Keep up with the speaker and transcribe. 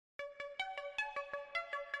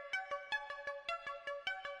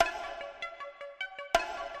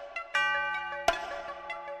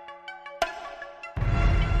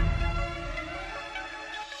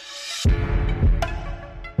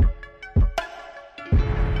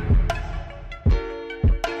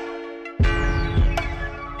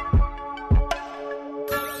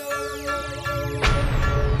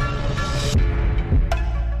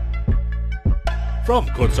From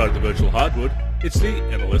Courtside the Virtual Hardwood, it's the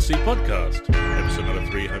NLSC Podcast, episode number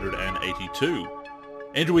 382.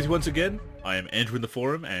 Andrew with you once again. I am Andrew in the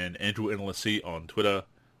forum and Andrew NLSC on Twitter.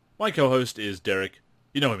 My co-host is Derek.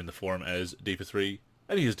 You know him in the forum as D43,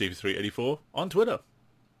 and he is D4384 on Twitter.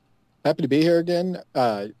 Happy to be here again.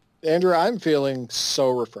 Andrew, I'm feeling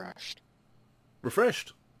so refreshed.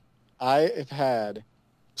 Refreshed? I have had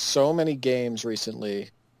so many games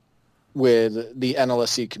recently with the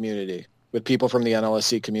NLSC community, with people from the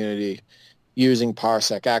NLSC community using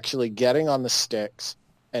Parsec, actually getting on the sticks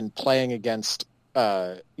and playing against,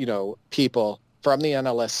 people from the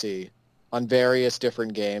NLSC on various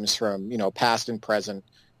different games from, past and present.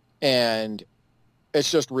 And it's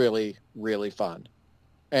just really, really fun.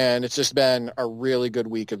 And it's just been a really good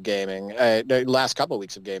week of gaming, the last couple of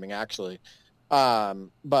weeks of gaming, actually.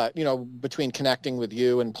 But, between connecting with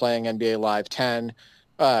you and playing NBA Live 10,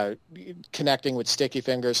 connecting with Sticky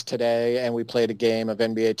Fingers today, and we played a game of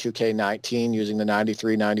NBA 2K19 using the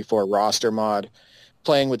 93-94 roster mod,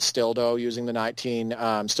 playing with Stildo using the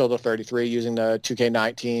Stildo 33 using the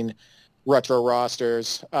 2K19 retro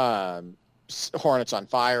rosters, Hornets on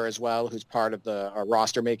Fire as well, who's part of the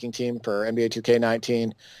roster making team for NBA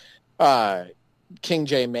 2K19, King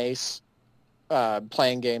J Mace,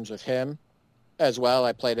 playing games with him as well.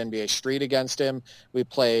 I played NBA Street against him. We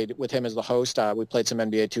played with him as the host. We played some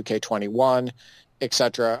NBA 2K21,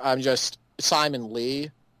 etc. I'm just Simon Lee,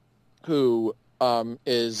 who mods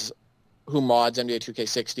NBA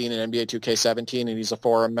 2K16 and NBA 2K17, and he's a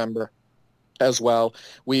forum member as well.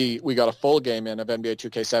 We got a full game in of NBA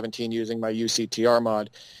 2K17 using my UCTR mod.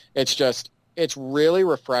 It's really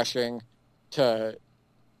refreshing to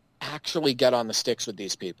actually get on the sticks with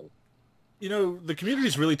these people. The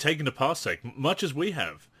community's really taken to Parsec, much as we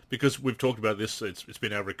have, because we've talked about this. It's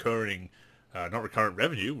been our recurring, not recurrent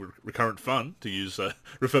revenue, recurrent fun, to use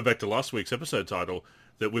refer back to last week's episode title,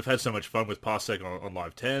 that we've had so much fun with Parsec on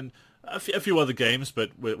Live 10, a few other games, but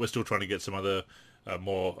we're still trying to get some other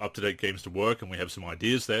more up-to-date games to work, and we have some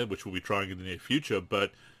ideas there, which we'll be trying in the near future.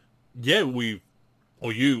 But yeah, you've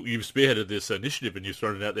spearheaded this initiative, and you've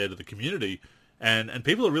thrown it out there to the community. And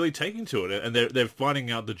people are really taking to it, and they're finding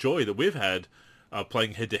out the joy that we've had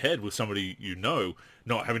playing head-to-head with somebody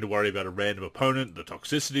not having to worry about a random opponent, the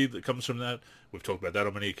toxicity that comes from that. We've talked about that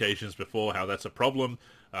on many occasions before, how that's a problem.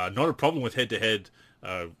 Not a problem with head-to-head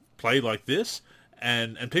play like this,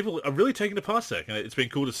 and people are really taking to Parsec, and it's been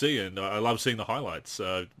cool to see, and I love seeing the highlights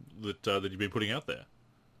that you've been putting out there.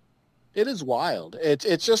 It is wild.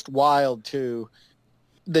 It's just wild, too,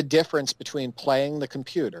 the difference between playing the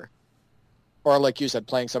computer, or like you said,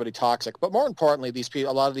 playing somebody toxic. But more importantly,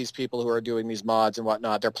 a lot of these people who are doing these mods and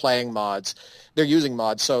whatnot, they're playing mods. They're using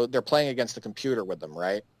mods, so they're playing against the computer with them,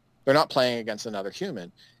 right? They're not playing against another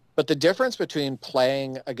human. But the difference between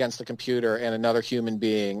playing against the computer and another human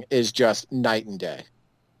being is just night and day.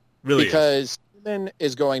 Really because human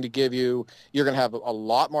is going to give you're going to have a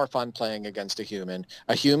lot more fun playing against a human.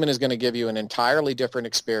 A human is going to give you an entirely different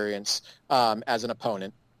experience as an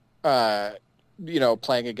opponent.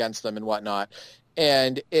 Playing against them and whatnot.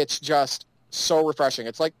 And it's just so refreshing.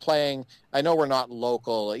 It's like playing, I know we're not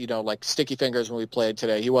local, like Sticky Fingers when we played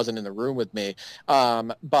today, he wasn't in the room with me.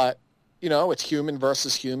 But, it's human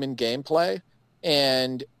versus human gameplay,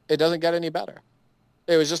 and it doesn't get any better.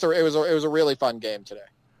 It was just it was a really fun game today.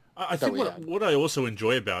 I think what I also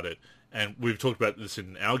enjoy about it, and we've talked about this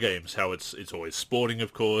in our games, how it's always sporting,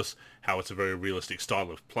 of course, how it's a very realistic style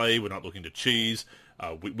of play. We're not looking to cheese.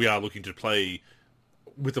 We are looking to play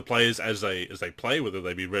with the players as they play, whether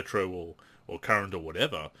they be retro or current or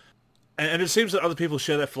whatever. And it seems that other people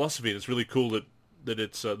share that philosophy, and it's really cool that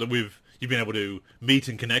you've been able to meet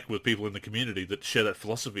and connect with people in the community that share that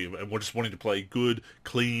philosophy, and we're just wanting to play good,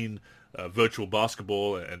 clean, virtual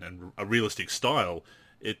basketball and a realistic style.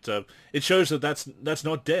 It shows that that's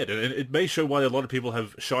not dead, and it may show why a lot of people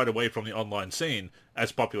have shied away from the online scene,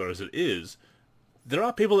 as popular as it is. There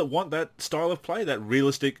are people that want that style of play, that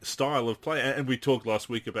realistic style of play, and we talked last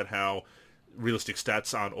week about how realistic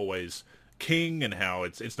stats aren't always king, and how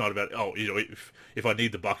it's not about, if I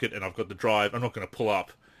need the bucket and I've got the drive, I'm not going to pull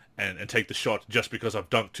up and take the shot just because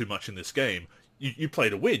I've dunked too much in this game. You play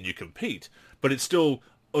to win, you compete, but it's still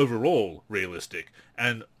overall realistic,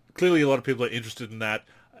 and clearly a lot of people are interested in that,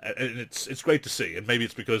 and it's great to see, and maybe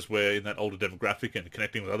it's because we're in that older demographic and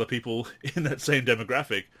connecting with other people in that same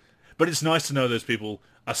demographic. But it's nice to know those people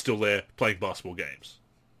are still there playing basketball games.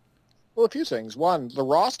 Well, a few things. One, the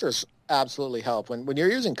rosters absolutely help. When you're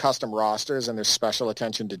using custom rosters and there's special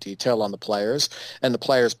attention to detail on the players and the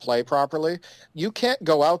players play properly, you can't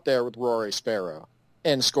go out there with Rory Sparrow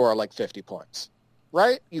and score like 50 points,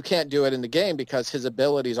 right? You can't do it in the game because his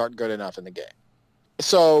abilities aren't good enough in the game.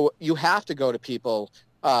 So you have to go to people,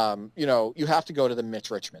 you have to go to the Mitch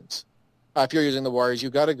Richmonds. If you're using the Warriors, you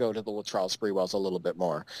got to go to the Latrell Sprewells a little bit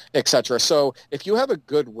more, etc. So if you have a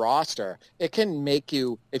good roster, it can make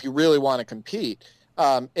you, if you really want to compete,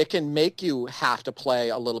 it can make you have to play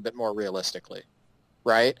a little bit more realistically,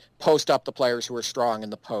 right? Post up the players who are strong in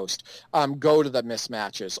the post, go to the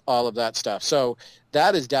mismatches, all of that stuff. So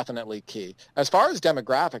that is definitely key. As far as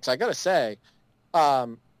demographics, I got to say, a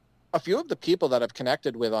few of the people that I've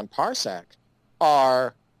connected with on Parsec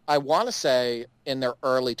are, I want to say, in their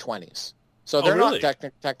early 20s. So they're really? not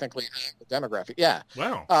technically demographic. Yeah.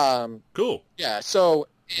 Wow. Cool. Yeah. So,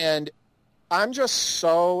 and I'm just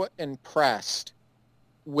so impressed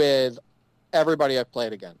with everybody I've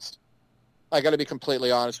played against. I got to be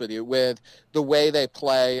completely honest with you with the way they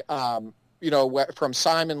play. From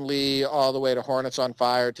Simon Lee all the way to Hornets on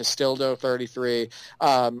Fire to Stildo 33.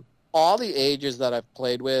 All the ages that I've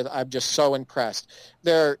played with, I'm just so impressed.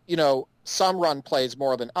 They're, some run plays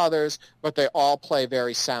more than others, but they all play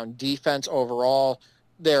very sound defense overall.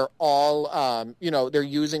 They're all, they're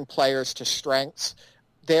using players to strengths.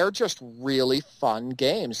 They're just really fun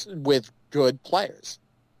games with good players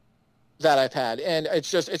that I've had. And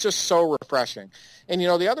it's just so refreshing. And,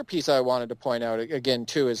 the other piece I wanted to point out again,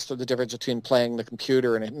 too, is the difference between playing the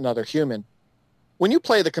computer and another human. When you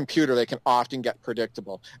play the computer, they can often get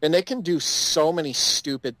predictable, and they can do so many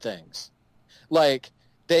stupid things. Like,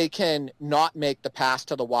 they can not make the pass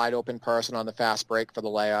to the wide open person on the fast break for the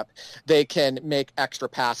layup. They can make extra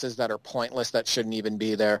passes that are pointless that shouldn't even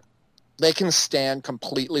be there. They can stand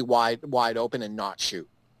completely wide open and not shoot.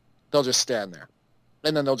 They'll just stand there.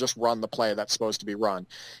 And then they'll just run the play that's supposed to be run,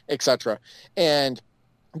 etc. And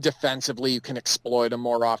defensively, you can exploit them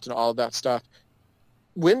more often, all of that stuff.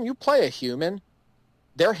 When you play a human,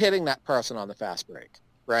 they're hitting that person on the fast break,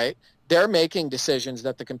 right? They're making decisions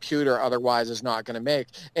that the computer otherwise is not going to make,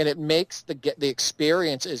 and it makes the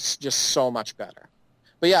experience is just so much better.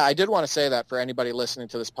 But yeah, I did want to say that for anybody listening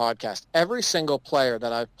to this podcast, every single player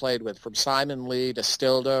that I've played with, from Simon Lee to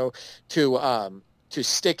Stildo to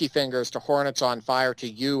Sticky Fingers to Hornets on Fire to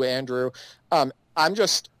you, Andrew, you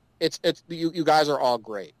guys are all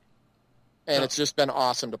great, and It's just been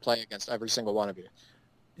awesome to play against every single one of you.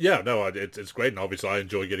 Yeah, no, it's great, and obviously I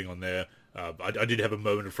enjoy getting on there. I did have a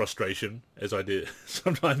moment of frustration, as I did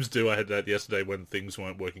sometimes do. I had that yesterday when things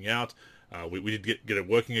weren't working out. We did get it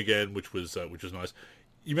working again, which was nice.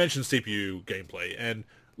 You mentioned CPU gameplay, and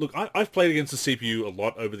look, I've played against the CPU a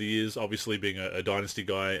lot over the years, obviously being a Dynasty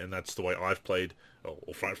guy, and that's the way I've played,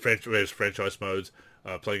 or franchise modes,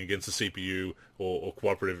 playing against the CPU, or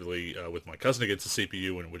cooperatively with my cousin against the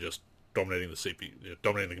CPU, and we're just dominating the CPU,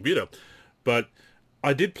 dominating the computer. But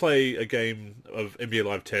I did play a game of NBA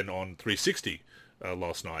Live 10 on 360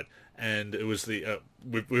 last night, and it was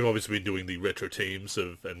we've obviously been doing the retro teams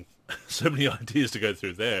and so many ideas to go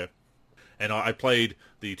through there. And I played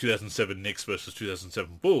the 2007 Knicks versus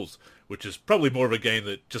 2007 Bulls, which is probably more of a game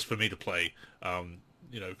that just for me to play.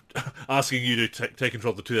 Asking you to take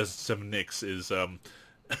control of the 2007 Knicks is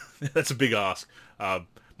that's a big ask. My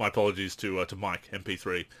apologies to Mike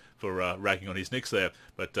MP3 for ragging on his Knicks there,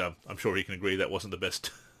 but I'm sure he can agree that wasn't the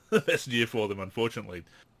best the best year for them, unfortunately.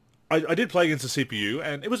 I did play against the CPU,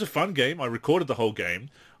 and it was a fun game. I recorded the whole game.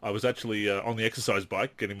 I was actually on the exercise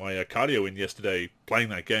bike, getting my cardio in yesterday, playing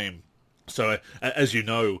that game. So, as you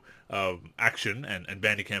know, Action and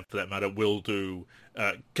Bandicam, for that matter,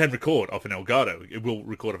 can record off an Elgato. It will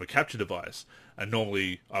record off a capture device. And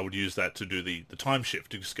normally I would use that to do the time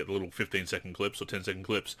shift, to just get the little 15-second clips or 10-second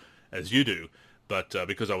clips, as you do. But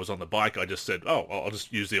because I was on the bike, I just said, I'll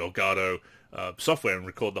just use the Elgato software and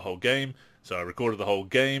record the whole game. So I recorded the whole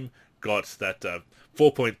game, got that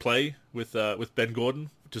 4-point play with Ben Gordon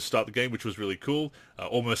to start the game, which was really cool.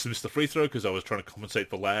 Almost missed the free throw because I was trying to compensate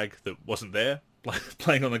for lag that wasn't there,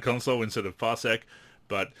 playing on the console instead of Parsec.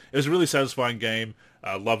 But it was a really satisfying game.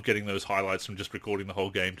 I love getting those highlights from just recording the whole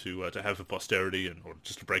game to have for posterity, or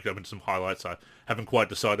just to break it up into some highlights. I haven't quite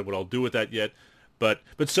decided what I'll do with that yet. But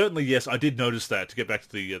certainly, yes, I did notice that, to get back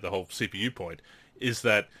to the whole CPU point, is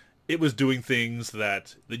that it was doing things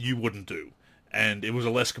that you wouldn't do. And it was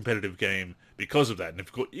a less competitive game because of that. And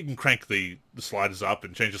of course, you can crank the sliders up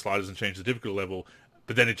and change the sliders and change the difficulty level,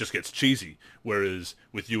 but then it just gets cheesy. Whereas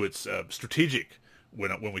with you, it's strategic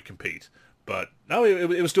when we compete. But no,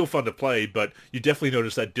 it was still fun to play, but you definitely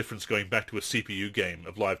notice that difference going back to a CPU game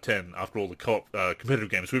of Live 10 after all the competitive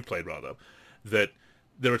games we've played, rather, that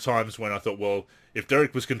there are times when I thought, well, if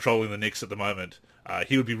Derek was controlling the Knicks at the moment,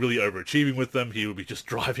 he would be really overachieving with them. He would be just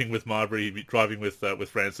driving with Marbury, he'd be driving with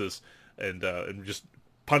Francis, and just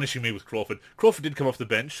punishing me with Crawford. Crawford did come off the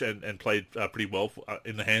bench and played pretty well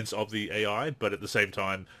in the hands of the AI, but at the same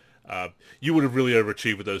time, you would have really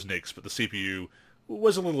overachieved with those Knicks, but the CPU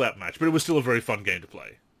was a little outmatched, but it was still a very fun game to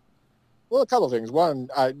play. Well, a couple of things. One,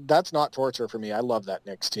 that's not torture for me. I love that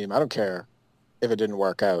Knicks team. I don't care if it didn't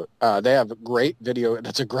work out. They have great video.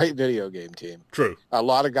 That's a great video game team. True. A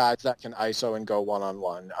lot of guys that can ISO and go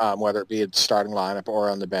one-on-one, whether it be a starting lineup or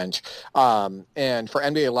on the bench. And for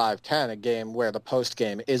NBA Live 10, a game where the post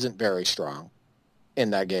game isn't very strong in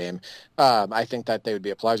that game, I think that they would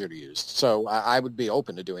be a pleasure to use. So I would be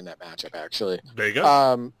open to doing that matchup, actually. There you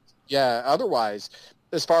go. Yeah, otherwise,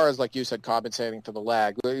 as far as, like you said, compensating for the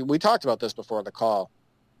lag, we talked about this before the call.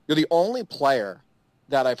 You're the only player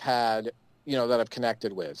that I've had, that I've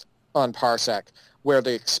connected with on Parsec where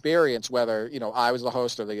the experience, whether, I was the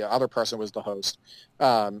host or the other person was the host,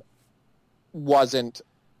 wasn't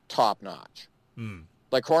top-notch.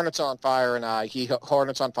 Like Hornets on Fire and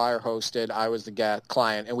Hornets on Fire hosted, I was the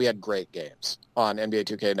client, and we had great games on NBA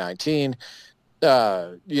 2K19.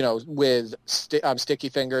 With Sticky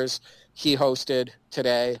Fingers, he hosted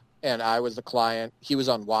today, and I was the client. He was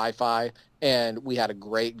on Wi-Fi, and we had a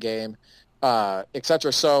great game,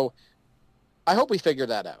 etc. So I hope we figure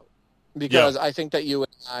that out, because I think that you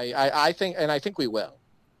and I think we will.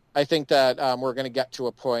 I think that we're going to get to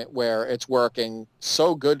a point where it's working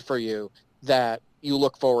so good for you that you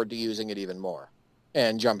look forward to using it even more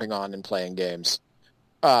and jumping on and playing games.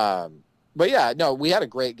 But yeah, no, we had a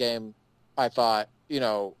great game. I thought,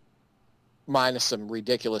 minus some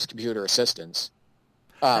ridiculous computer assistance.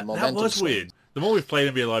 That was weird. The more we've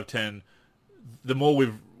played NBA Live 10, the more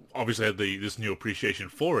we've obviously had this new appreciation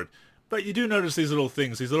for it. But you do notice these little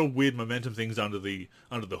things, these little weird momentum things under the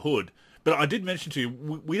hood. But I did mention to you,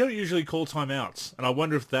 we don't usually call timeouts, and I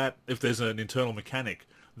wonder if there's an internal mechanic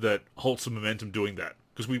that halts the momentum doing that,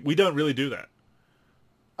 because we don't really do that.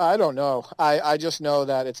 I don't know. I just know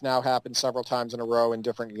that it's now happened several times in a row in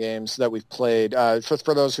different games that we've played.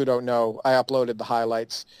 For those who don't know, I uploaded the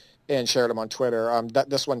highlights and shared them on Twitter.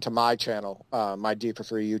 This one to my channel, my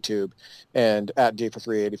D4Free YouTube, and at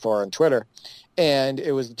D4Free84 on Twitter. And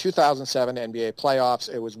it was the 2007 NBA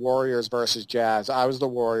playoffs. It was Warriors versus Jazz. I was the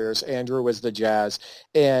Warriors. Andrew was the Jazz.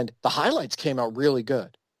 And the highlights came out really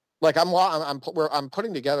good. Like I'm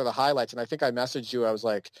putting together the highlights, and I think I messaged you. I was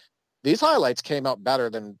like, these highlights came out better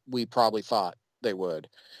than we probably thought they would.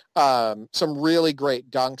 Some really great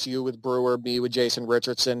dunks, you with Brewer, me with Jason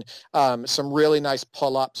Richardson. Some really nice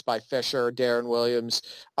pull-ups by Fisher, Darren Williams,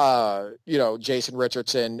 Jason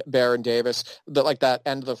Richardson, Baron Davis. That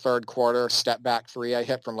end of the third quarter step back three I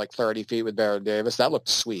hit from 30 feet with Baron Davis. That looked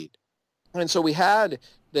sweet. And so we had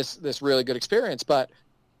this really good experience. But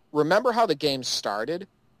remember how the game started?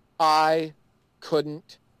 I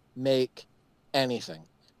couldn't make anything.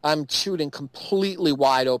 I'm shooting completely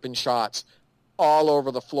wide open shots all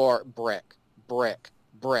over the floor, brick,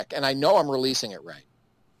 and I know I'm releasing it right.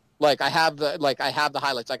 I have the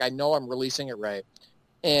highlights. I know I'm releasing it right.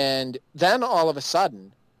 And then all of a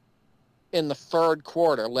sudden, in the third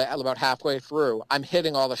quarter, about halfway through, I'm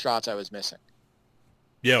hitting all the shots I was missing.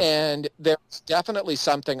 Yeah. And there's definitely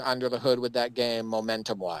something under the hood with that game,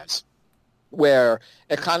 momentum-wise, where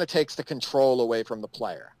it kind of takes the control away from the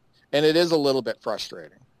player. And it is a little bit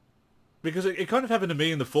frustrating. Because it kind of happened to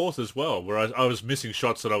me in the fourth as well, where I was missing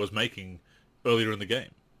shots that I was making earlier in the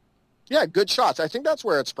game. Yeah, good shots. I think that's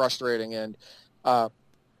where it's frustrating, and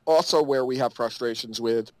also where we have frustrations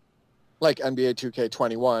with, NBA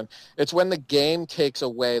 2K21. It's when the game takes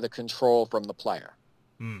away the control from the player.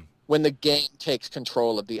 When the game takes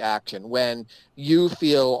control of the action, when you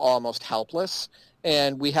feel almost helpless.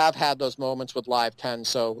 And we have had those moments with Live 10.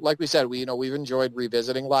 So, like we said, we've enjoyed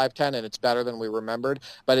revisiting Live 10, and it's better than we remembered.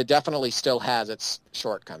 But it definitely still has its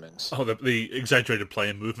shortcomings. Oh, the exaggerated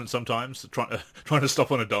play and movement sometimes, trying to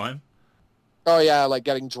stop on a dime. Oh yeah,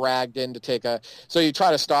 getting dragged in to take a. So you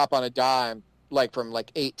try to stop on a dime, from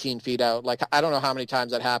 18 feet out. I don't know how many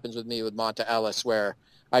times that happens with me with Monta Ellis, where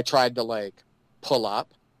I tried to pull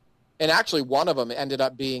up. And actually, one of them ended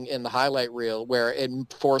up being in the highlight reel where it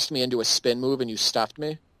forced me into a spin move and you stuffed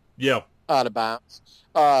me. Yeah. Out of bounds.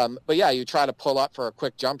 But yeah, you try to pull up for a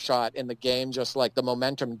quick jump shot and the game just the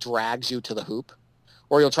momentum drags you to the hoop.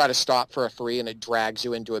 Or you'll try to stop for a three and it drags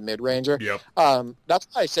you into a mid-ranger. Yep. That's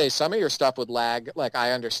why I say some of your stuff with lag, I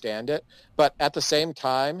understand it. But at the same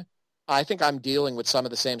time, I think I'm dealing with some of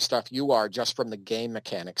the same stuff you are just from the game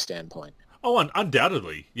mechanic standpoint. Oh,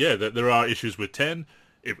 undoubtedly. Yeah, there are issues with 10.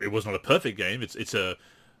 It was not a perfect game. It's a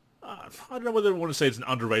I don't know whether I want to say it's an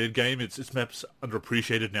underrated game. It's perhaps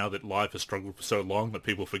underappreciated now that Live has struggled for so long that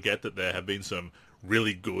people forget that there have been some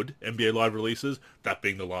really good NBA Live releases, that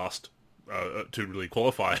being the last to really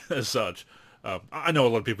qualify as such. I know a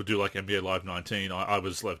lot of people do like NBA Live 19. I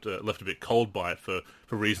was left a bit cold by it for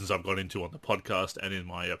reasons I've got into on the podcast and in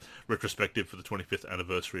my retrospective for the 25th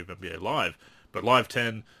anniversary of NBA Live. But Live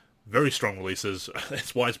 10, very strong releases.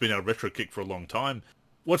 That's why it's been our retro kick for a long time.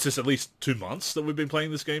 What's this, at least 2 months that we've been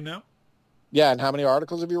playing this game now? Yeah, and how many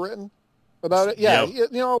articles have you written about it? Yeah, Yep.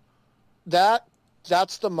 you know,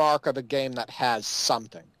 that's the mark of a game that has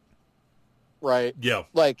something, right? Yeah.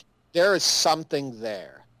 Like, there is something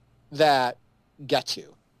there that gets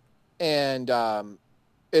you. And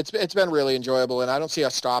it's been really enjoyable, and I don't see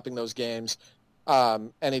us stopping those games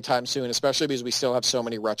anytime soon, especially because we still have so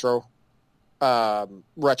many retro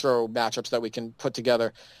matchups that we can put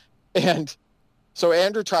together. And so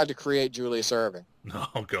Andrew tried to create Julius Erving.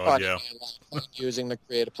 Oh, God, yeah. Using the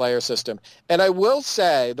creative player system. And I will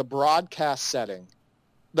say the broadcast setting,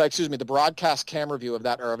 the broadcast camera view of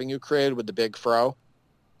that Erving you created with the big fro,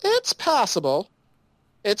 it's passable.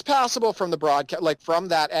 It's passable from the broadcast, like from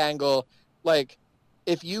that angle. Like,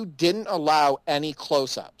 if you didn't allow any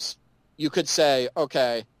close-ups, you could say,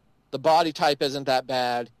 okay, the body type isn't that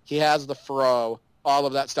bad. He has the fro, all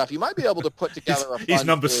of that stuff. You might be able to put together a fun He's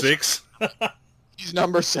number vision. 6. He's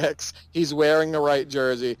number 6. He's wearing the right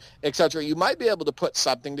jersey, etc. You might be able to put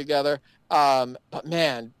something together. But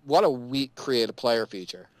man, what a weak creative player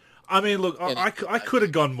feature. I mean, look, I could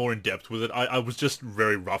have gone more in depth with it. I was just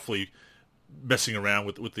very roughly messing around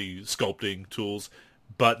with the sculpting tools,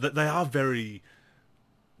 but they are very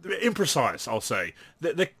imprecise, I'll say.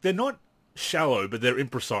 They're not shallow, but they're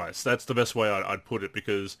imprecise. That's the best way I'd put it,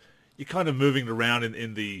 because you're kind of moving around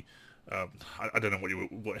in the I don't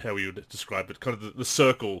know how you would describe it, kind of the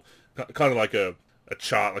circle, kind of like a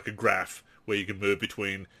chart, like a graph, where you can move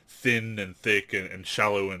between thin and thick and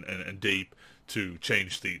shallow and deep to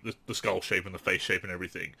change the skull shape and the face shape and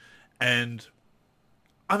everything. And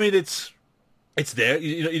I mean, it's there.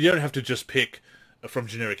 You don't have to just pick from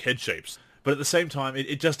generic head shapes, but at the same time,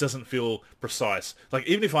 it just doesn't feel precise. Like,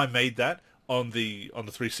 even if I made that on the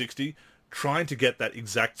 360, trying to get that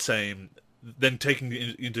exact same, then taking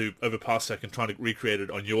it into over Parsec and trying to recreate it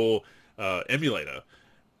on your emulator,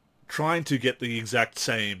 trying to get the exact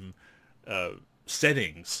same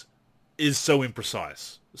settings is so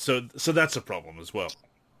imprecise. So that's a problem as well.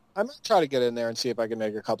 I might try to get in there and see if I can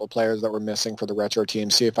make a couple players that were missing for the retro team.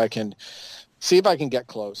 See if I can get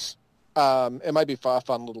close. It might be a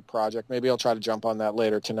fun little project. Maybe I'll try to jump on that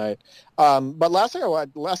later tonight. But last thing I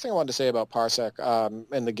wanted to say about Parsec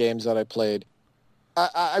and the games that I played,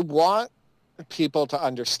 I want people to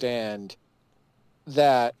understand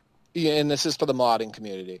that, and this is for the modding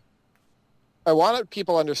community, I want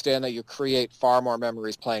people to understand that you create far more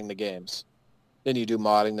memories playing the games than you do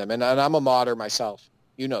modding them. And I'm a modder myself.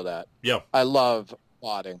 You know that. Yeah. I love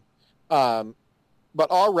modding.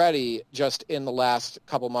 But already, just in the last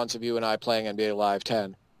couple months of you and I playing NBA Live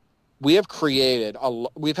 10, we've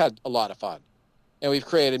had a lot of fun. And we've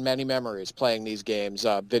created many memories playing these games,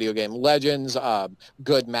 video game legends,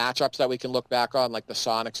 good matchups that we can look back on, like the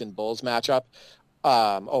Sonics and Bulls matchup,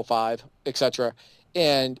 05, etc.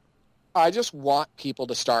 And I just want people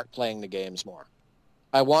to start playing the games more.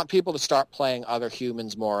 I want people to start playing other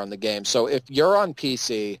humans more on the game. So if you're on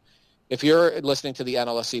PC, if you're listening to the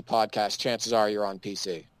NLSC podcast, chances are you're on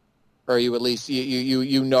PC, or you at least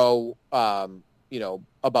you know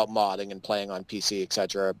about modding and playing on PC,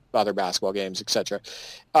 etc., other basketball games, etc.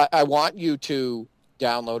 I want you to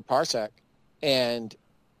download Parsec and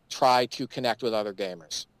try to connect with other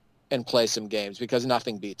gamers and play some games, because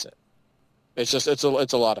nothing beats it. It's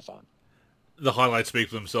a lot of fun. The highlights speak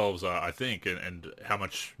for themselves, I think, and how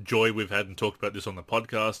much joy we've had and talked about this on the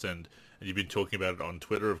podcast, and you've been talking about it on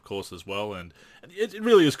Twitter, of course, as well. And it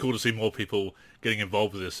really is cool to see more people getting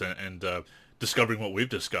involved with this and discovering what we've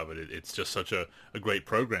discovered. It's just such a great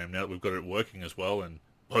program now that we've got it working as well, and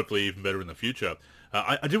hopefully even better in the future.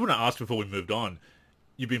 I did want to ask before we moved on,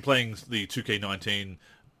 you've been playing the 2K19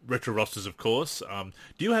 retro rosters, of course.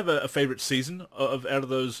 Do you have a favorite season out of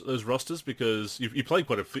those rosters? Because you played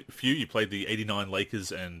quite a few. You played the '89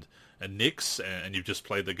 Lakers and Knicks, and you've just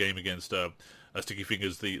played the game against Sticky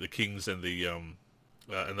Fingers, the Kings, and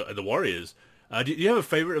the Warriors. Do you have a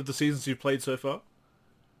favorite of the seasons you've played so far?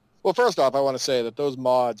 Well, first off, I want to say that those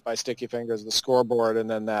mods by Sticky Fingers, the scoreboard, and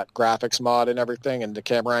then that graphics mod and everything, and the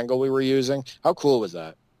camera angle we were using, how cool was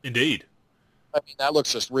that? Indeed. I mean, that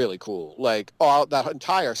looks just really cool. Like, all that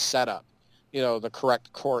entire setup, the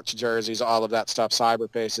correct courts, jerseys, all of that stuff,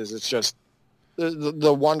 cyberfaces, it's just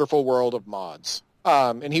the wonderful world of mods.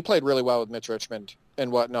 And he played really well with Mitch Richmond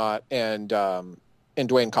and whatnot, and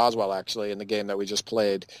Dwayne Coswell, actually, in the game that we just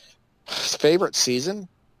played. His favorite season?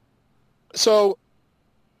 So,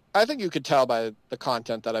 I think you could tell by the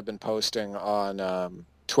content that I've been posting on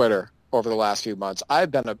Twitter over the last few months.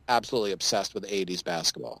 I've been absolutely obsessed with 80s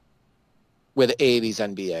basketball, with 80s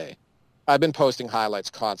NBA. I've been posting highlights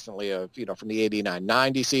constantly of, from the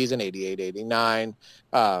 89-90 season, 88-89,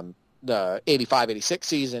 the 85-86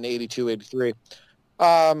 season, 82-83.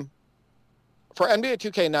 For NBA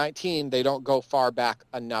 2K19, they don't go far back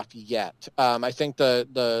enough yet. I think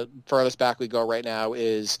the furthest back we go right now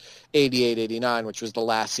is 88-89, which was the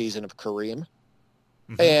last season of Kareem.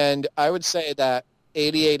 Mm-hmm. And I would say that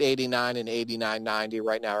 88-89 and 89-90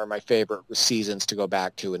 right now are my favorite seasons to go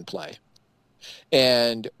back to and play.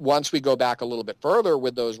 And once we go back a little bit further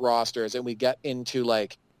with those rosters and we get into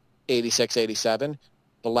like 86-87,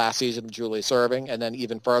 the last season of Julius Erving, and then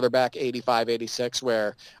even further back, 85-86,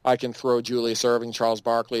 where I can throw Julius Erving, Charles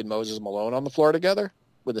Barkley, and Moses Malone on the floor together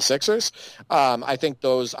with the Sixers. I think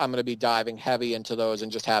those, I'm going to be diving heavy into those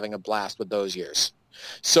and just having a blast with those years.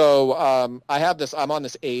 So I'm on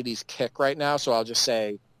this 80s kick right now, so I'll just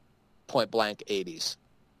say point blank 80s,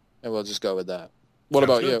 and we'll just go with that. What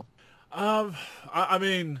about you? I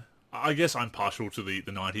mean, I guess I'm partial to the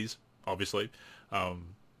 90s, obviously.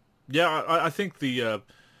 Yeah, I think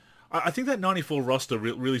I think that 94 roster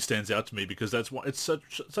really stands out to me because it's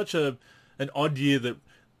such an odd year that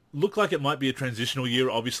looked like it might be a transitional year,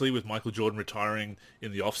 obviously, with Michael Jordan retiring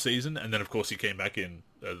in the off season, and then of course he came back in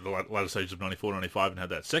the latter stages of 94, 95 and had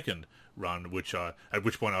that second run, at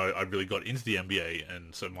which point I really got into the NBA,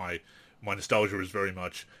 and so my nostalgia is very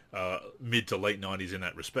much mid to late 90s in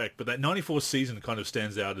that respect. But that 94 season kind of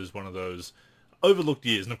stands out as one of those overlooked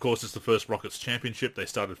years, and of course it's the first Rockets championship. They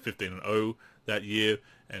started 15-0 that year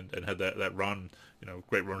and had that run,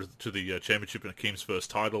 great run to the championship and Hakeem's first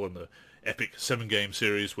title, and the epic 7-game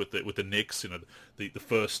series with the Knicks. The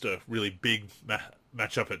first really big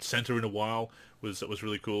matchup at center in a while was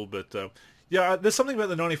really cool. But yeah, there's something about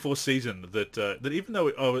the 94 season that even though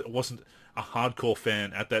it wasn't a hardcore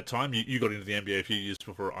fan at that time, you got into the NBA a few years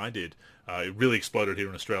before I did. It really exploded here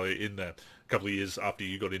in Australia in the couple of years after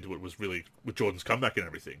you got into it, was really with Jordan's comeback and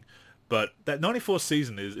everything. But that 94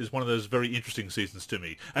 season is one of those very interesting seasons to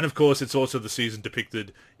me. And of course, it's also the season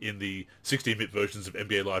depicted in the 16-bit versions of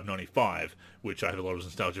NBA Live 95, which I have a lot of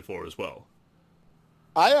nostalgia for as well.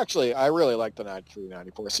 I really like the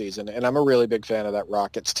 93-94 season, and I'm a really big fan of that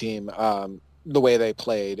Rockets team, the way they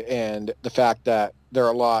played, and the fact that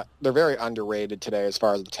they're very underrated today as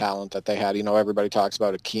far as the talent that they had. Everybody talks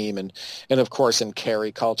about Hakeem and of course in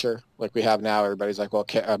carry culture like we have now, everybody's like, well,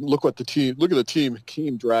 look at the team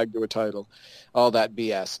Hakeem dragged to a title, all that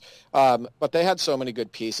BS. But they had so many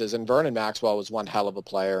good pieces, and Vernon Maxwell was one hell of a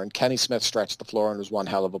player, and Kenny Smith stretched the floor and was one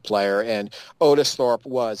hell of a player, and Otis Thorpe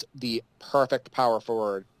was the perfect power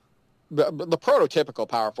forward, the prototypical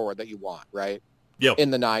power forward that you want, right? Yep.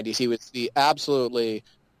 In the 90s. He was he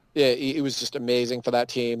was just amazing for that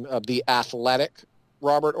team. The athletic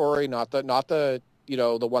Robert Horry, not the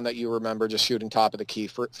the one that you remember just shooting top of the key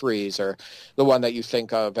for threes, or the one that you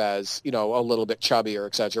think of as, a little bit chubbier,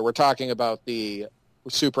 etc. We're talking about the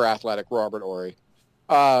super athletic Robert Horry.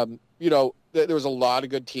 There was a lot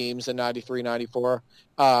of good teams in 93, 94.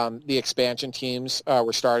 The expansion teams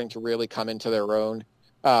were starting to really come into their own.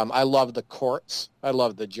 I love the courts. I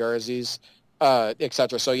love the jerseys.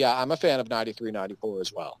 Etc. So yeah, I'm a fan of 93, 94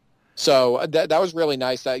 as well. So that was really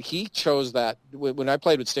nice that he chose that. When I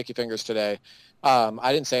played with Sticky Fingers today,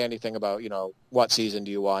 I didn't say anything about, what season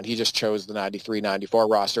do you want. He just chose the 93, 94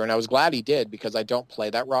 roster, and I was glad he did because I don't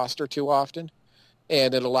play that roster too often,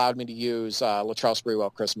 and it allowed me to use Latrell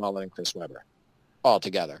Sprewell, Chris Mullin, and Chris Webber all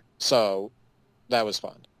together. So that was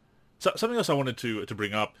fun. So something else I wanted to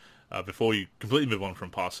bring up before you completely move on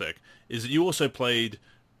from Parsec is that you also played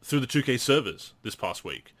through the 2K servers this past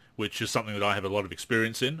week, which is something that I have a lot of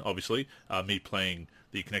experience in, obviously. Me playing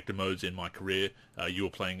the connector modes in my career, you were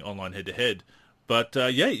playing online head-to-head. But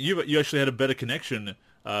you actually had a better connection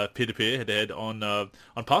peer-to-peer, head-to-head on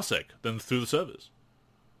Parsec than through the servers.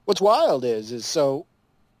 What's wild is so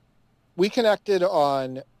we connected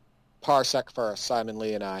on Parsec first, Simon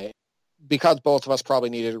Lee and I. Because both of us probably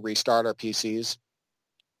needed to restart our PCs,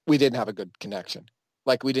 we didn't have a good connection.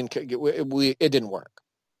 Like it didn't work.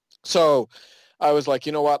 So I was like,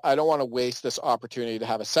 you know what? I don't want to waste this opportunity to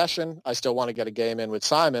have a session. I still want to get a game in with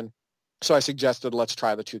Simon. So I suggested, let's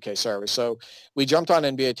try the 2K server. So we jumped on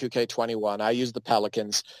NBA 2K21. I used the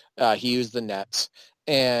Pelicans. He used the Nets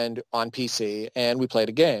and on PC, and we played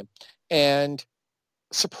a game. And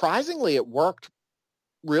surprisingly, it worked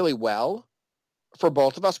really well for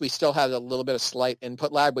both of us. We still had a little bit of slight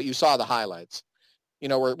input lag, but you saw the highlights.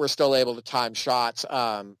 We're still able to time shots.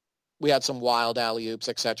 We had some wild alley-oops,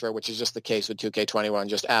 etc., which is just the case with 2K21,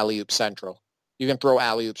 just alley-oop central. You can throw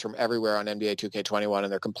alley-oops from everywhere on NBA 2K21,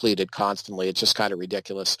 and they're completed constantly. It's just kind of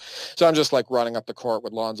ridiculous. So I'm just like running up the court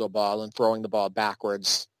with Lonzo Ball and throwing the ball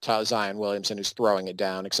backwards to Zion Williamson, who's throwing it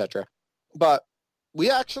down, etc. But we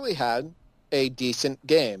actually had a decent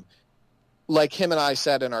game. Like him and I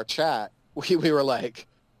said in our chat, we were like,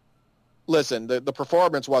 listen, the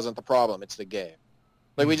performance wasn't the problem. It's the game.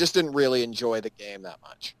 Like, we just didn't really enjoy the game that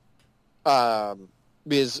much.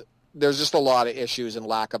 Because there's just a lot of issues and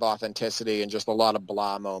lack of authenticity and just a lot of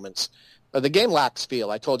blah moments. The game lacks feel.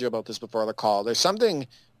 I told you about this before the call. There's something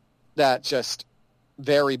that just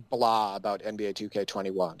very blah about NBA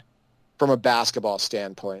 2K21 from a basketball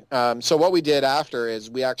standpoint. So what we did after is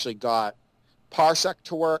we actually got Parsec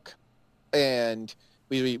to work, and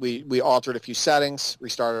we altered a few settings,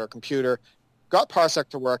 restarted our computer, got Parsec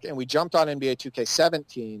to work, and we jumped on NBA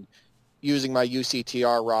 2K17 using my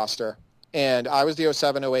UCTR roster. And I was the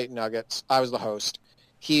 07-08 Nuggets. I was the host.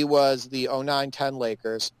 He was the 09-10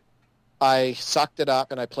 Lakers. I sucked it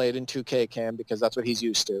up, and I played in 2K Cam because that's what he's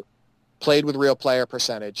used to. Played with real player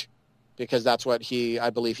percentage because that's what I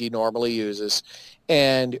believe he normally uses.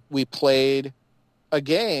 And we played a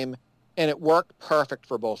game, and it worked perfect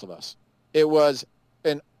for both of us. It was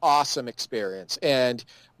an awesome experience. And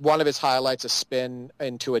one of his highlights, a spin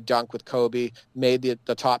into a dunk with Kobe, made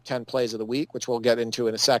the top 10 plays of the week, which we'll get into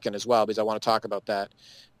in a second as well, because I want to talk about that.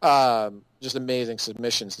 Just amazing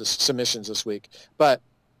submissions this week. But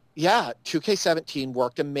yeah, 2K17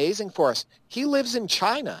 worked amazing for us. He lives in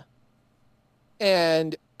China,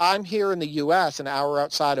 and I'm here in the U.S., an hour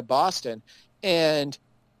outside of Boston, and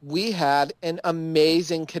we had an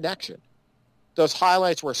amazing connection. Those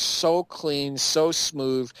highlights were so clean, so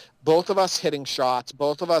smooth, both of us hitting shots,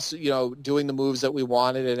 both of us, doing the moves that we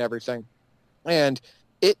wanted and everything. And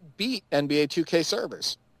it beat NBA 2K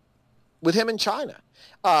servers with him in China.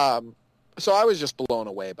 So I was just blown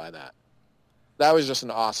away by that. That was just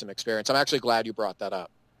an awesome experience. I'm actually glad you brought that up.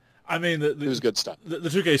 I mean, it was good stuff. The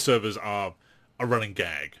 2K servers are a running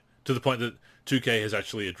gag, to the point that 2K has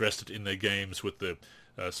actually addressed it in their games with the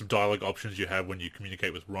some dialogue options you have when you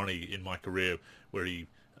communicate with Ronnie in My Career, where I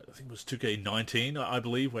think it was 2K19, I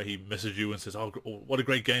believe, where he messaged you and says, "Oh, what a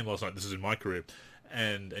great game last night. This is in My Career,"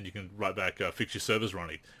 and you can write back, "Fix your servers,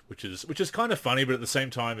 Ronnie," which is kind of funny, but at the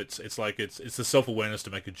same time, it's the self-awareness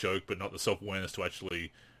to make a joke, but not the self-awareness to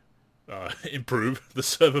actually improve the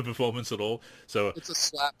server performance at all. So it's a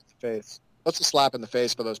slap in the face. That's a slap in the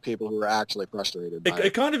face for those people who are actually frustrated by it.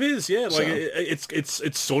 It kind of is, yeah. Like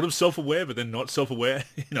it's sort of self-aware, but then not self-aware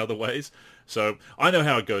in other ways. So I know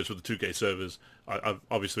how it goes with the 2K servers. I've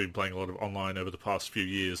obviously been playing a lot of online over the past few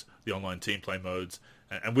years, the online team play modes,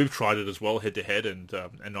 and we've tried it as well, head-to-head, and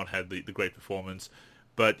not had the great performance.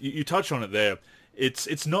 But you touch on it there.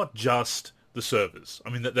 It's not just the servers. I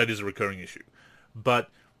mean, that is a recurring issue. But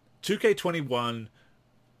 2K21,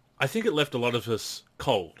 I think it left a lot of us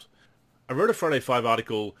cold. I wrote a Friday 5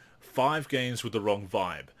 article, 5 games with the wrong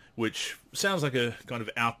vibe, which sounds like a kind of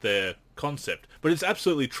out there concept, but it's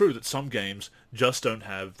absolutely true that some games just don't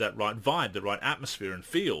have that right vibe, the right atmosphere and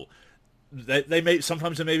feel.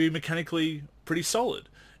 Sometimes they may be mechanically pretty solid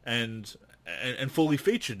and fully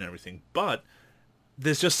featured and everything, but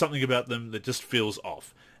there's just something about them that just feels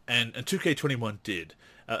off. And 2K21 did,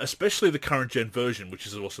 especially the current gen version, which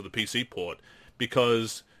is also the PC port,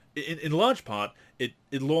 because in large part,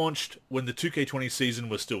 it launched when the 2K20 season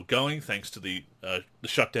was still going, thanks to the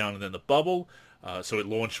shutdown and then the bubble. So it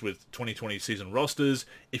launched with 2020 season rosters.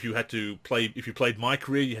 If you played My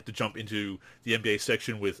Career, you had to jump into the NBA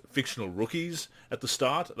section with fictional rookies at the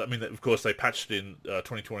start. I mean, of course, they patched in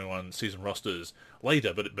 2021 season rosters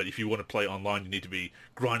later, but if you want to play online, you need to be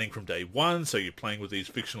grinding from day one. So you're playing with these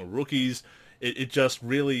fictional rookies. It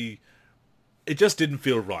just didn't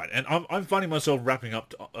feel right. And I'm finding myself wrapping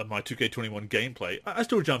up my 2K21 gameplay. I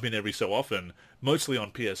still jump in every so often, mostly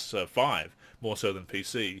on PS5, more so than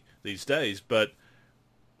PC these days. But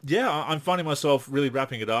yeah, I'm finding myself really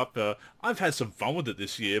wrapping it up. I've had some fun with it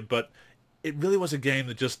this year, but it really was a game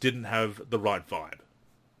that just didn't have the right vibe.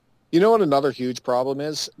 You know what another huge problem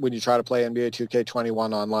is when you try to play NBA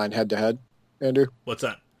 2K21 online head-to-head, Andrew? What's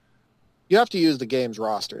that? You have to use the game's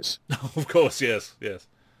rosters. Of course, yes.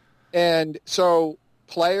 And so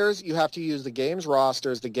players, you have to use the game's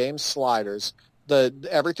rosters, the game's sliders,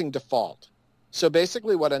 everything default. So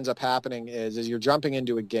basically what ends up happening is you're jumping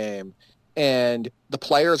into a game and the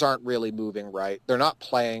players aren't really moving right. They're not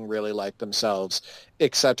playing really like themselves,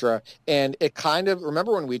 etc. And it kind of,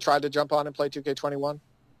 remember when we tried to jump on and play 2K21?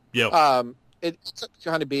 Yeah. It's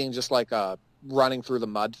kind of being just like a running through the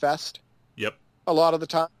mud fest. Yep. A lot of the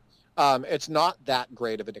time. It's not that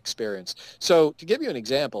great of an experience. So to give you an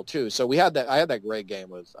example too, so I had that great game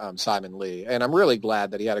with Simon Lee, and I'm really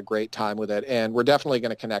glad that he had a great time with it. And we're definitely going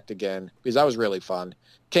to connect again because that was really fun.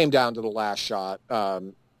 Came down to the last shot.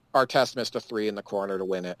 Artest missed a 3 in the corner to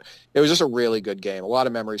win it. It was just a really good game. A lot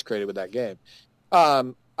of memories created with that game.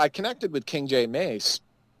 I connected with King J Mace,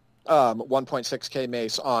 1.6K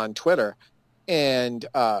Mace on Twitter, and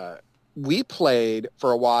we played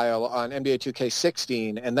for a while on NBA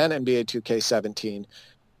 2K16 and then NBA 2K17,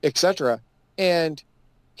 etc. And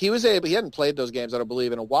he hadn't played those games, I don't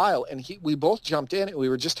believe, in a while, and we both jumped in and we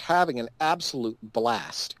were just having an absolute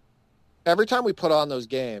blast. Every time we put on those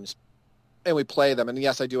games and we play them, and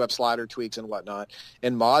yes, I do have slider tweaks and whatnot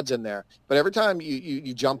and mods in there, but every time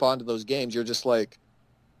you jump onto those games, you're just like,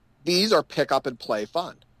 these are pick up and play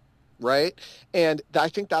fun. Right? And I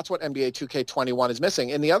think that's what NBA 2K21 is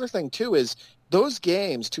missing. And the other thing, too, is those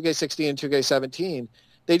games, 2K16 and 2K17,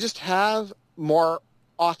 they just have more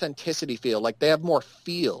authenticity feel. Like, they have more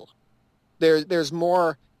feel. There's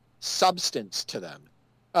more substance to them.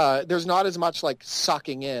 There's not as much, like,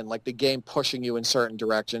 sucking in, like the game pushing you in certain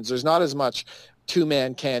directions. There's not as much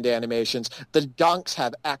two-man canned animations. The dunks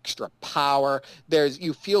have extra power.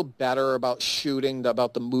 You feel better about shooting,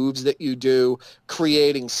 about the moves that you do,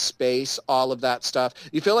 creating space, all of that stuff.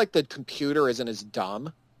 You feel like the computer isn't as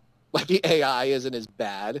dumb, like the AI isn't as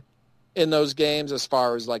bad in those games as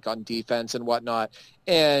far as like on defense and whatnot.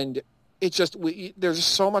 And it's just there's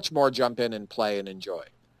just so much more jump in and play and enjoy.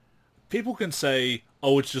 People can say,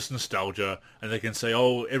 oh, it's just nostalgia, and they can say,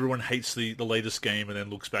 oh, everyone hates the latest game and then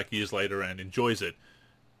looks back years later and enjoys it.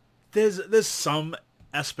 There's some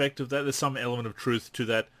aspect of that, there's some element of truth to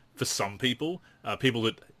that for some people. People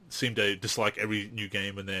that seem to dislike every new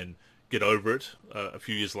game and then get over it a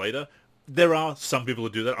few years later. There are some people who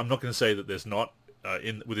do that. I'm not going to say that there's not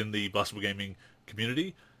within the basketball gaming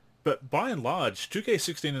community. But by and large,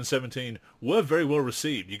 2K16 and 17 were very well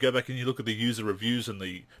received. You go back and you look at the user reviews and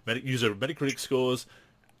the user Metacritic scores,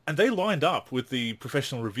 and they lined up with the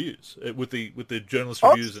professional reviews, with the journalist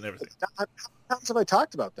reviews and everything. How many times have I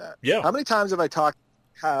talked about that? Yeah. How many times have I talked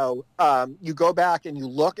how you go back and you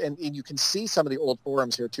look and you can see some of the old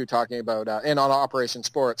forums here too talking about, and on Operation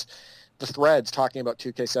Sports, the threads talking about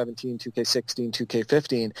 2K17, 2K16,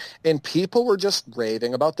 2K15, and people were just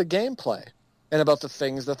raving about the gameplay and about the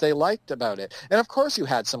things that they liked about it. And of course you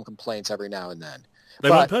had some complaints every now and then. They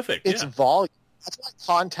weren't perfect, It's volume. That's why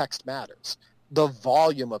context matters. The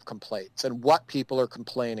volume of complaints and what people are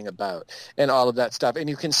complaining about and all of that stuff. And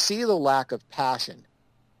you can see the lack of passion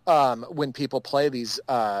when people play these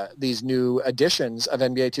new editions of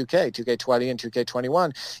NBA 2K, 2K20 and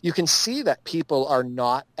 2K21. You can see that people are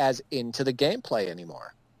not as into the gameplay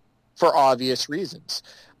anymore for obvious reasons.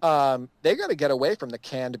 They got to get away from the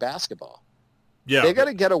canned basketball. Yeah, they got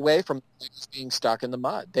to get away from being stuck in the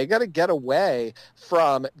mud. They got to get away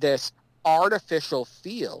from this artificial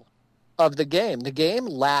feel of the game. The game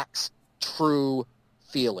lacks true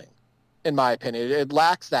feeling, in my opinion. It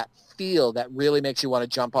lacks that feel that really makes you want to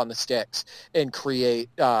jump on the sticks and create,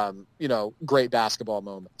 great basketball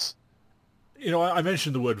moments. I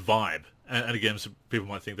mentioned the word vibe, and again, some people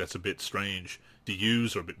might think that's a bit strange to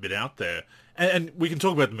use or a bit out there. And we can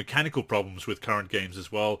talk about the mechanical problems with current games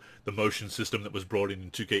as well. The motion system that was brought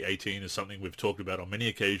in 2K18 is something we've talked about on many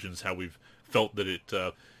occasions, how we've felt that it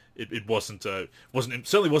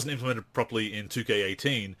certainly wasn't implemented properly in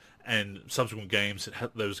 2K18, and subsequent games,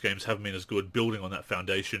 those games haven't been as good, building on that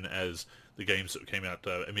foundation as the games that came out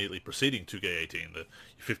immediately preceding 2K18, the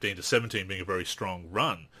 15 to 17 being a very strong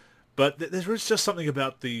run. But there is just something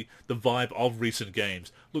about the vibe of recent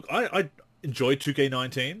games. Look, I enjoyed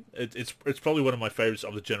 2K19. It's probably one of my favorites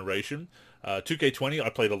of the generation. 2K20 I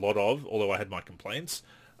played a lot of, although I had my complaints.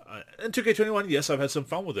 And 2K21, yes, I've had some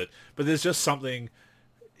fun with it. But there's just something,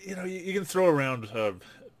 you can throw around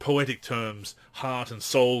poetic terms, heart and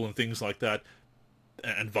soul and things like that,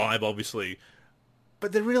 and vibe, obviously.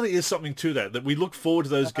 But there really is something to that we look forward to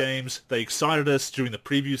those games. They excited us during the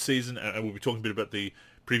preview season, and we'll be talking a bit about the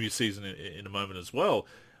previous season in a moment as well.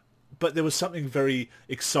 But there was something very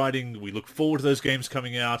exciting. We looked forward to those games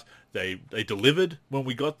coming out. They delivered when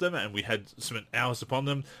we got them, and we had spent hours upon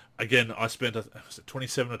them. Again, I spent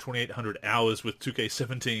 2,700 or 2,800 hours with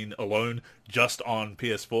 2K17 alone, just on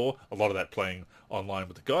PS4. A lot of that playing online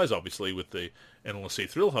with the guys, obviously, with the NLSC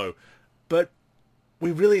Thrill-Ho. But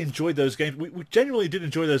we really enjoyed those games. We genuinely did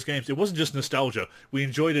enjoy those games. It wasn't just nostalgia. We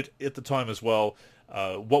enjoyed it at the time as well.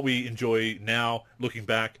 What we enjoy now, looking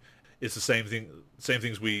back, is the same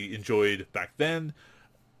things we enjoyed back then.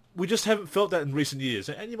 We just haven't felt that in recent years.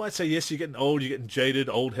 And you might say, yes, you're getting old, you're getting jaded,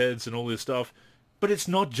 old heads and all this stuff. But it's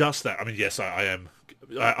not just that. I mean, yes, I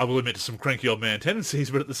will admit to some cranky old man tendencies,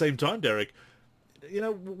 but at the same time, Derek,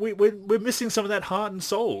 we're missing some of that heart and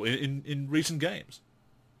soul in recent games.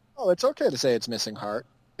 Oh, it's okay to say it's missing heart.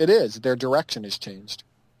 It is. Their direction has changed.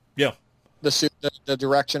 Yeah. The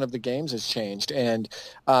direction of the games has changed, and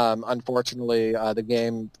unfortunately, the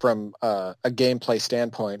game from a gameplay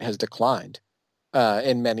standpoint has declined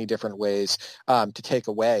in many different ways to take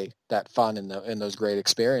away that fun in those great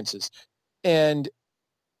experiences. And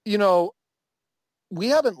we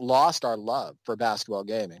haven't lost our love for basketball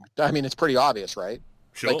gaming. I mean, it's pretty obvious, right?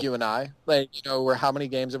 Sure. Like you and I, how many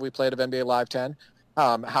games have we played of NBA Live 10?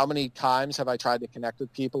 How many times have I tried to connect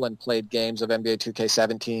with people and played games of NBA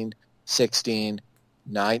 2K17, 16,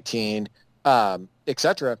 19,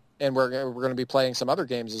 etc. And we're going to be playing some other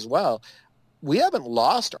games as well. We haven't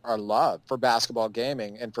lost our love for basketball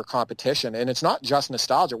gaming and for competition. And it's not just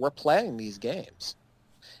nostalgia. We're playing these games.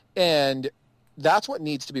 And that's what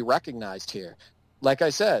needs to be recognized here. Like I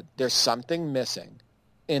said, there's something missing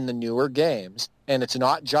in the newer games. And it's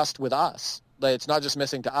not just with us. It's not just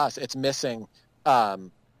missing to us. It's missing,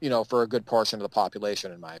 for a good portion of the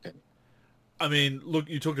population, in my opinion. I mean, look,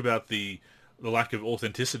 you talked about the lack of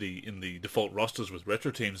authenticity in the default rosters with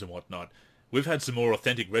retro teams and whatnot. We've had some more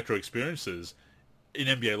authentic retro experiences in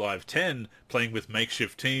NBA Live 10, playing with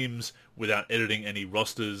makeshift teams without editing any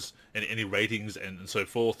rosters and any ratings and so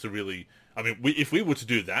forth to really... I mean, if we were to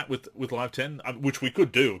do that with Live 10, which we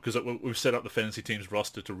could do, because we've set up the fantasy team's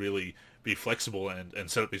roster to really be flexible and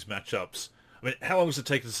set up these matchups. I mean, how long does it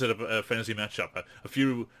take to set up a fantasy matchup? A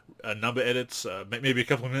few number edits, maybe a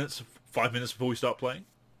couple of minutes, 5 minutes before we start playing?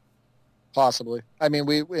 Possibly. I mean,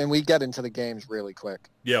 we get into the games really quick.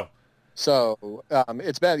 Yeah. So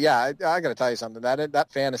it's been, I got to tell you something. That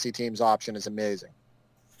fantasy team's option is amazing.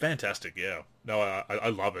 Fantastic, yeah. No, I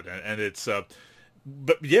love it, and it's.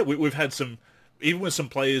 But yeah, we've had some, even with some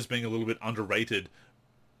players being a little bit underrated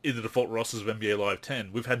in the default rosters of NBA Live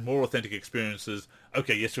 10, we've had more authentic experiences.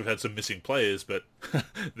 Okay, yes, we've had some missing players, but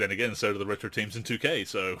then again, so do the retro teams in 2K.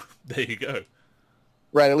 So there you go.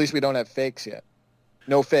 Right. At least we don't have fakes yet.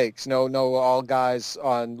 No fakes. No all guys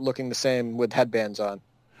on looking the same with headbands on.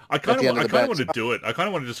 I kind of want to do it. I kind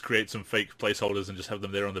of want to just create some fake placeholders and just have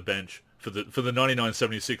them there on the bench for the 99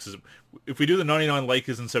 76ers. If we do the 99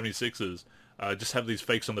 Lakers and 76ers, just have these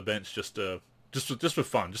fakes on the bench just for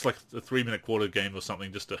fun, just like a 3-minute quarter game or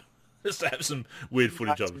something, just to have some weird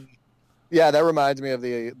footage of it. Yeah, that reminds me of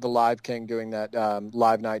the Live King doing that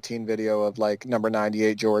Live 19 video of like number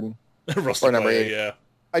 98 Jordan or number 8. Yeah,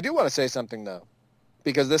 I do want to say something though,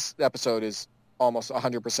 because this episode is almost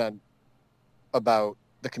 100% about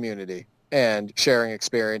the community and sharing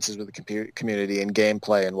experiences with the community and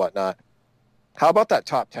gameplay and whatnot. How about that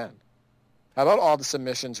top 10? How about all the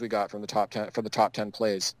submissions we got from the top 10 for the top 10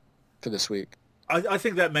 plays for this week? I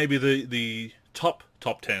think that may be the top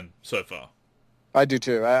 10 so far. I do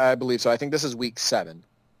too. I believe so. I think this is week 7.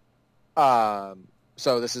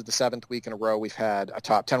 So this is the 7th week in a row we've had a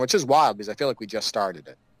top 10, which is wild because I feel like we just started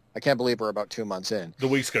it. I can't believe we're about 2 months in. The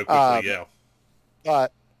weeks go quickly, yeah.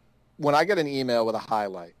 But when I get an email with a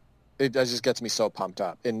highlight, it just gets me so pumped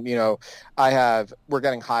up. And, we're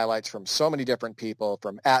getting highlights from so many different people,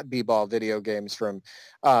 from at B-Ball Video Games, from,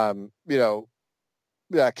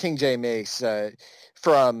 King J Mace,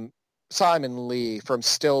 from Simon Lee, from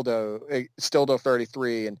Stildo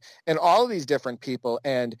 33, and all of these different people,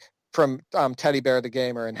 and from Teddy Bear the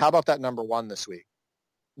Gamer. And how about that number 1 this week?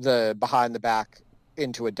 The behind the back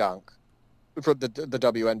into a dunk for the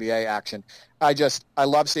WNBA action. I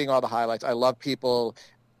love seeing all the highlights. I love people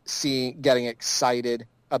getting excited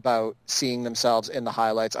about seeing themselves in the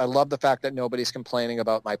highlights. I love the fact that nobody's complaining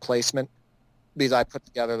about my placement because I put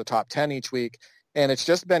together the top 10 each week. And it's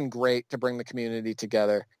just been great to bring the community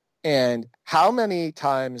together. And how many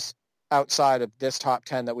times outside of this top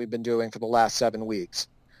 10 that we've been doing for the last 7 weeks,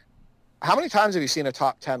 how many times have you seen a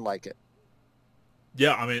top 10 like it?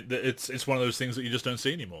 Yeah, I mean, it's one of those things that you just don't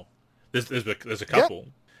see anymore. There's a couple.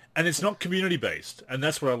 Yeah. And it's not community-based, and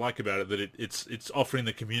that's what I like about it, that it's offering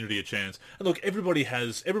the community a chance. And look, everybody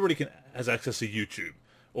has access to YouTube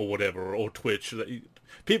or whatever, or Twitch.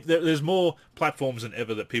 There's more platforms than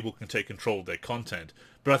ever that people can take control of their content.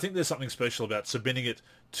 But I think there's something special about submitting it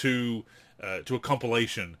to a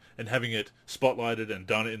compilation and having it spotlighted and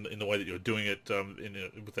done in the way that you're doing it,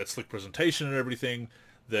 with that slick presentation and everything,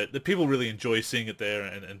 that people really enjoy seeing it there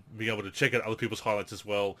and being able to check out other people's highlights as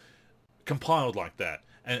well, compiled like that.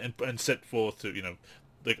 And set forth to,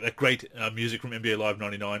 that great music from NBA Live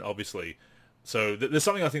 99, obviously. So there's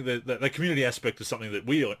something, I think, that the community aspect is something that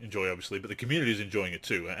we enjoy, obviously, but the community is enjoying it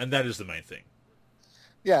too, and that is the main thing.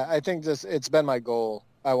 Yeah, I think it's been my goal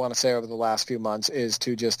I want to say over the last few months is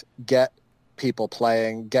to just get people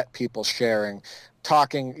playing, get people sharing,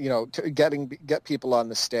 talking, get people on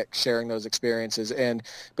the stick, sharing those experiences. And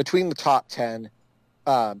between the top 10,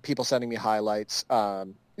 people sending me highlights,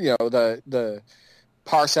 the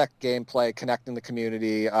Parsec gameplay, connecting the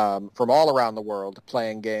community from all around the world,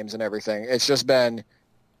 playing games and everything. It's just been,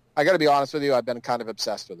 I got to be honest with you, I've been kind of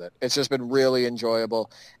obsessed with it. It's just been really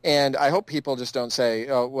enjoyable. And I hope people just don't say,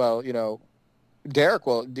 oh, well, Derek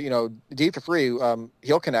will, D for free,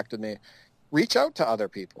 he'll connect with me. Reach out to other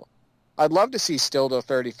people. I'd love to see Stildo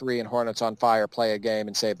 33 and Hornets on Fire play a game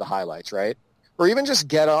and save the highlights, right? Or even just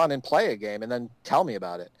get on and play a game and then tell me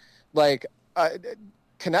about it. Like,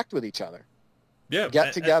 connect with each other. Yeah,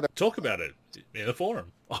 get together. And talk about it in the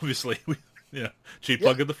forum. Obviously, cheap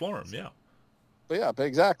plug in the forum, yeah. But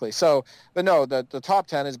exactly. So, but no, the top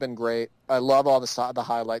 10 has been great. I love all the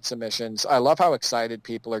highlight submissions. I love how excited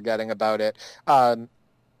people are getting about it,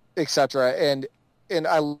 etc. And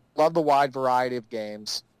I love the wide variety of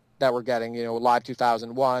games that we're getting. Live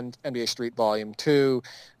 2001, NBA Street Volume 2,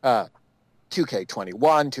 2K21,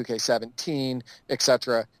 2K17,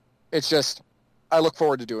 etc. It's just, I look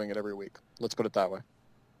forward to doing it every week. Let's put it that way.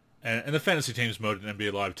 And the fantasy teams mode in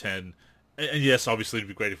NBA Live 10. And yes, obviously it'd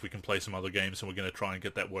be great if we can play some other games, and we're going to try and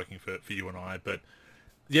get that working for you and I. But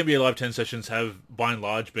the NBA Live 10 sessions have, by and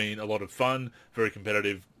large, been a lot of fun, very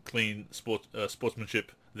competitive, clean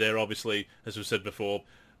sportsmanship there, obviously, as we've said before.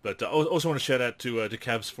 But I also want to shout out to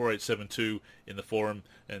Cavs4872 in the forum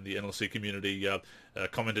and the NLC community.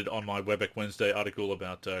 Commented on my Webeck Wednesday article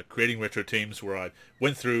about creating retro teams, where I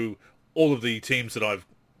went through all of the teams that I've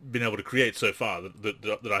been able to create so far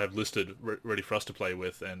that I have listed ready for us to play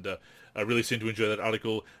with, and I really seem to enjoy that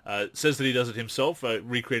article. Says that he does it himself,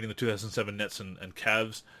 recreating the 2007 Nets and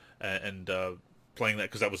Cavs, and playing that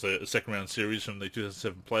because that was a second round series from the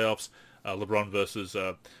 2007 playoffs. LeBron versus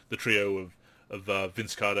the trio of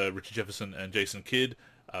Vince Carter, Richard Jefferson, and Jason Kidd.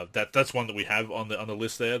 That's one that we have on the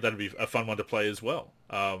list there. That'd be a fun one to play as well.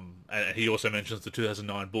 And he also mentions the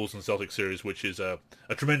 2009 Bulls and Celtics series, which is a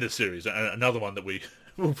tremendous series, and another one that we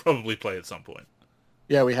will probably play at some point.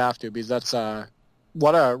 Yeah, we have to, because that's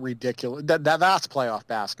what a ridiculous... That's playoff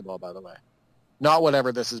basketball, by the way. Not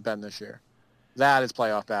whatever this has been this year. That is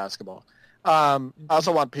playoff basketball. I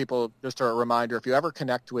also want people, just a reminder, if you ever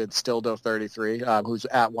connect with Stildo33, who's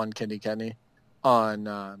at @1KennyKenny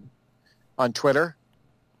on Twitter,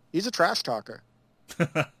 he's a trash talker.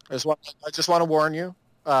 I just want to warn you.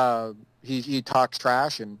 He talks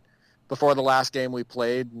trash, and before the last game we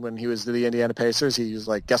played, when he was the Indiana Pacers, he was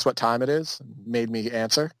like, "Guess what time it is?" And made me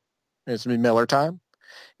answer. It's Miller time,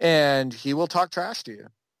 and he will talk trash to you.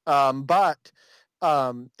 But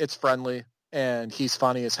it's friendly, and he's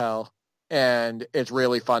funny as hell, and it's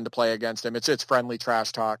really fun to play against him. It's friendly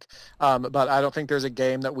trash talk. But I don't think there's a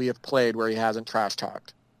game that we have played where he hasn't trash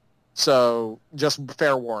talked. So just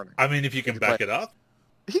fair warning. I mean, if you can back it up.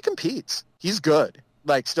 He competes. He's good.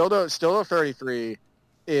 Like Stildo 33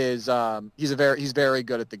 is he's very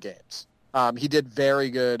good at the games. He did very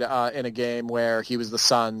good in a game where he was the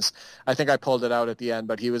Suns. I think I pulled it out at the end,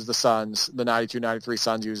 but he was the Suns, the 92-93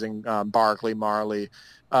 Suns, using Barkley, Marley,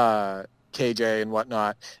 KJ, and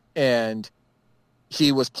whatnot. And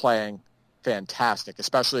he was playing fantastic,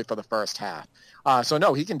 especially for the first half. So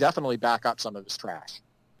no, he can definitely back up some of his trash.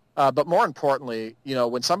 But more importantly,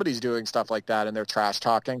 when somebody's doing stuff like that and they're trash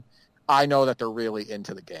talking, I know that they're really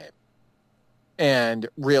into the game and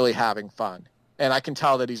really having fun. And I can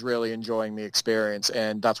tell that he's really enjoying the experience,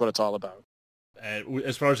 and that's what it's all about. And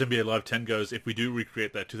as far as NBA Live 10 goes, if we do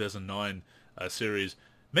recreate that 2009 series,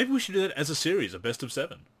 maybe we should do that as a series, a best of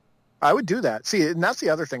 7. I would do that. See, and that's the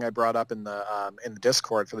other thing I brought up in the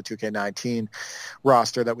Discord for the 2K19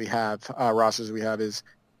 roster that we have, rosters we have is,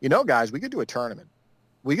 guys, we could do a tournament.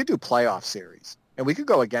 We could do playoff series, and we could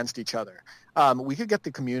go against each other. We could get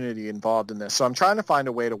the community involved in this. So I'm trying to find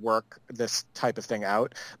a way to work this type of thing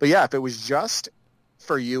out. But yeah, if it was just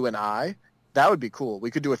for you and I, that would be cool.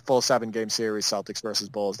 We could do a full 7-game series, Celtics versus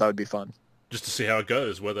Bulls. That would be fun. Just to see how it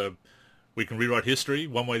goes, whether we can rewrite history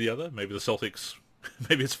one way or the other. Maybe the Celtics,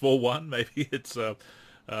 maybe it's 4-1. Maybe it's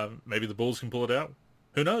maybe the Bulls can pull it out.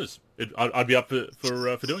 Who knows? I'd be up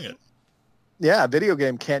for doing it. Yeah, a video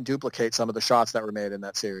game can't duplicate some of the shots that were made in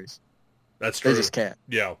that series. That's true. They just can't.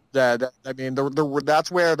 Yeah. I mean,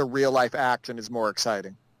 that's where the real-life action is more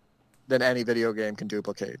exciting than any video game can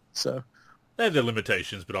duplicate. So they have their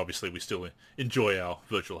limitations, but obviously we still enjoy our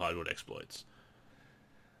virtual hardware exploits.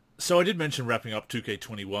 So I did mention wrapping up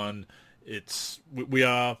 2K21.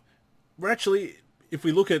 We're actually, if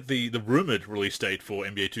we look at the rumored release date for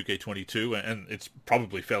NBA 2K22, and it's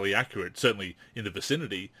probably fairly accurate, certainly in the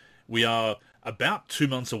vicinity, we are about 2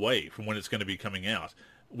 months away from when it's going to be coming out.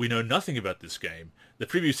 We know nothing about this game. The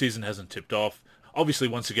preview season hasn't tipped off. Obviously,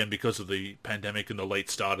 once again, because of the pandemic and the late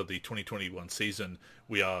start of the 2021 season,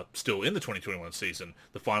 we are still in the 2021 season.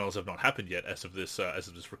 The finals have not happened yet as of this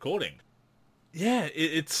recording. Yeah,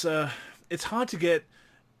 it's hard to get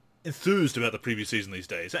enthused about the preview season these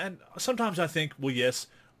days. And sometimes I think, well, yes,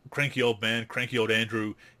 cranky old man, cranky old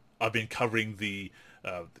Andrew, I've been covering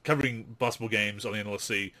covering basketball games on the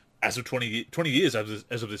NLSC as of 20 years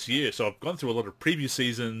as of this year. So I've gone through a lot of preview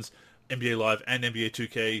seasons, NBA Live and NBA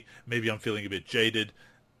 2K. Maybe I'm feeling a bit jaded,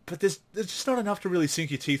 but there's just not enough to really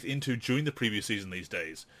sink your teeth into during the preview season these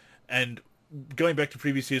days. And going back to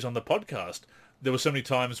previous years on the podcast, there were so many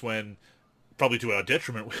times when, probably to our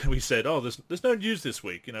detriment, we said, "Oh, there's no news this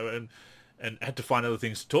week," and had to find other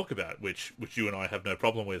things to talk about, which you and I have no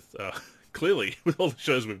problem with, clearly, with all the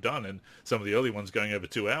shows we've done, and some of the early ones going over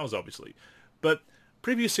 2 hours, obviously. But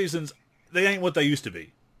previous seasons, they ain't what they used to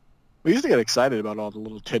be. We used to get excited about all the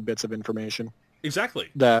little tidbits of information. Exactly.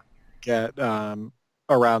 That get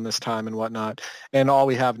around this time and whatnot. And all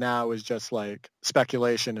we have now is just like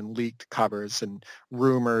speculation and leaked covers and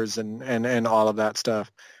rumors and all of that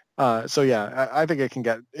stuff. So yeah, I think it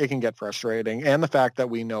can get frustrating, and the fact that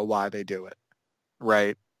we know why they do it,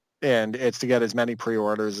 right? And it's to get as many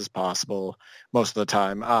pre-orders as possible most of the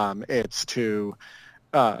time. It's to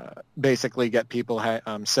basically get people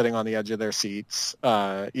sitting on the edge of their seats,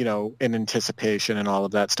 in anticipation and all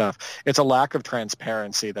of that stuff. It's a lack of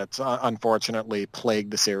transparency that's unfortunately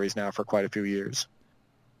plagued the series now for quite a few years.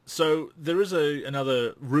 So there is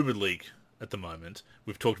another rumored leak at the moment.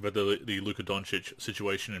 We've talked about the Luka Doncic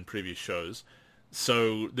situation in previous shows.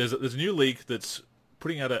 So there's a new leak that's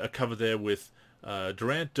putting out a cover there with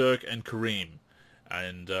Durant, Dirk, and Kareem.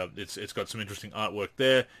 And it's got some interesting artwork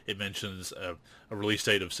there. It mentions a release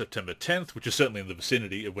date of September 10th, which is certainly in the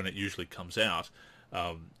vicinity of when it usually comes out.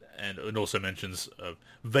 And it also mentions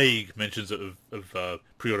vague mentions of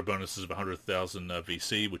pre-order bonuses of 100,000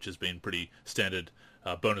 VC, which has been pretty standard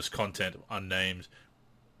bonus content, unnamed.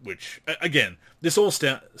 Which, again, this all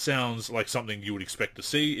sounds like something you would expect to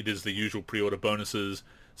see. It is the usual pre-order bonuses.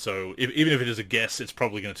 So even if it is a guess, it's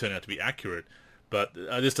probably going to turn out to be accurate. But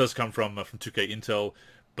this does come from 2K Intel.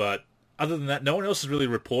 But other than that, no one else is really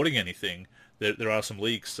reporting anything. There are some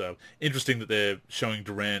leaks. Interesting that they're showing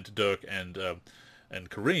Durant, Dirk, and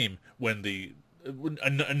Kareem when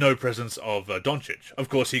no presence of Doncic. Of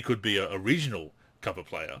course, he could be a regional cover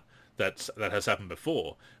player. That has happened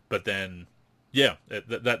before. But then, yeah,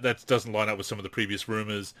 that doesn't line up with some of the previous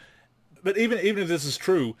rumors. But even if this is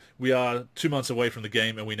true, we are 2 months away from the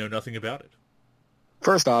game and we know nothing about it.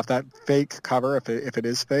 First off, that fake cover, if it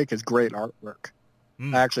is fake, is great artwork.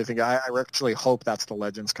 I actually think I actually hope that's the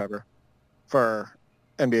Legends cover for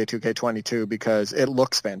NBA 2K22 because it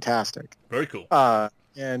looks fantastic. Very cool.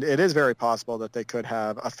 And it is very possible that they could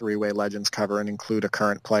have a three-way Legends cover and include a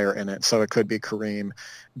current player in it. So it could be Kareem,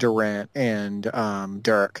 Durant, and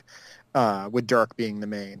Dirk, with Dirk being the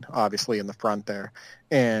main, obviously in the front there,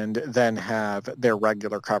 and then have their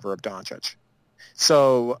regular cover of Doncic.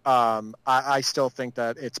 So I still think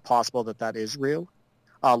that it's possible that is real.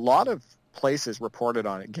 A lot of places reported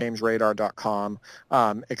on it, gamesradar.com,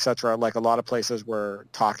 etc. Like a lot of places were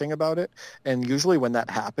talking about it. And usually when that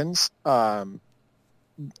happens,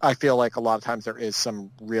 I feel like a lot of times there is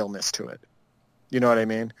some realness to it. You know what I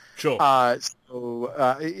mean? Sure.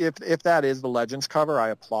 If that is the Legends cover, I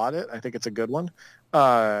applaud it. I think it's a good one.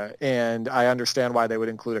 And I understand why they would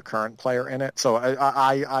include a current player in it. So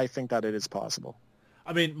I think that it is possible.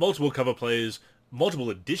 I mean, multiple cover players, multiple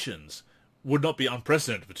editions would not be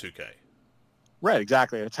unprecedented for 2K. Right,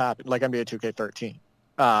 exactly. It's happened, like NBA 2K13.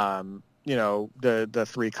 The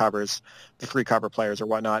three covers, the three cover players or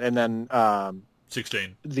whatnot. And then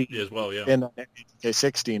 16 as well, yeah. And NBA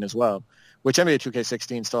 2K16 as well, which NBA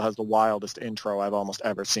 2K16 still has the wildest intro I've almost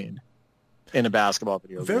ever seen in a basketball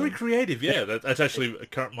video. Very creative, yeah. That's actually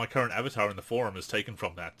my current avatar in the forum is taken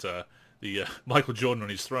from that. The Michael Jordan on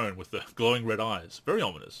his throne with the glowing red eyes. Very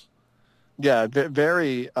ominous. Yeah,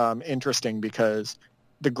 very interesting because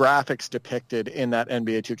the graphics depicted in that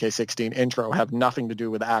NBA 2K16 intro have nothing to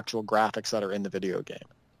do with the actual graphics that are in the video game.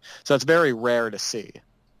 So it's very rare to see.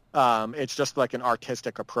 It's just like an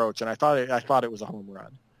artistic approach, and I thought it was a home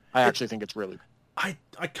run. I actually think it's really. I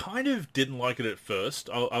kind of didn't like it at first.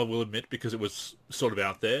 I will admit because it was sort of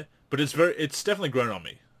out there, but it's definitely grown on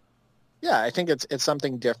me. Yeah, I think it's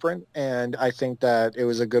something different, and I think that it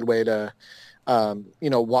was a good way to,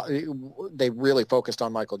 they really focused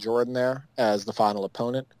on Michael Jordan there as the final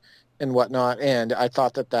opponent and whatnot, and I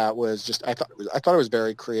thought that was just I thought it was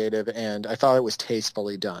very creative, and I thought it was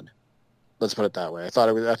tastefully done. Let's put it that way. I thought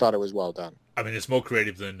it was well done. I mean, it's more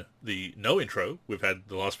creative than the no intro we've had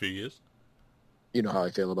the last few years. You know how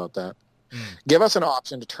I feel about that. Mm. Give us an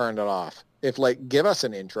option to turn it off. Give us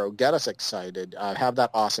an intro, get us excited, have that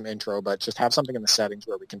awesome intro, but just have something in the settings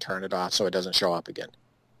where we can turn it off so it doesn't show up again.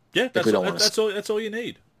 Yeah, that's all you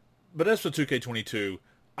need. But as for 2K22,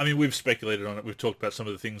 I mean, we've speculated on it. We've talked about some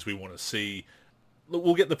of the things we want to see.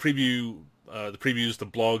 We'll get the previews, the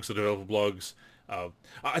blogs, the developer blogs.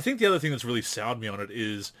 I think the other thing that's really soured me on it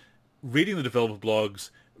is reading the developer blogs,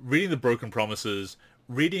 reading the broken promises,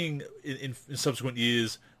 reading in subsequent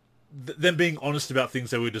years, them being honest about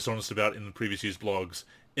things they were dishonest about in the previous year's blogs.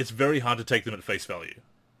 It's very hard to take them at face value.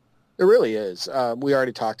 It really is. We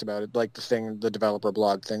already talked about it, like the developer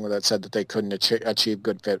blog thing where that said that they couldn't achieve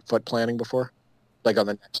good foot planning before. Like on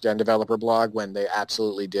the next-gen developer blog when they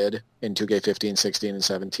absolutely did in 2K15, 16, and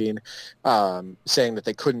 17, saying that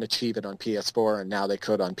they couldn't achieve it on PS4 and now they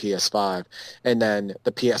could on PS5. And then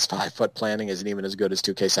the PS5 foot planning isn't even as good as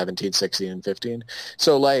 2K17, 16, and 15.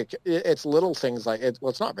 So, like, it's little things like –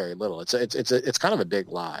 well, it's not very little. It's kind of a big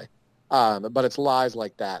lie. But it's lies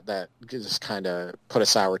like that just kind of put a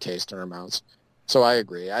sour taste in our mouths. So I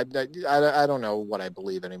agree. I don't know what I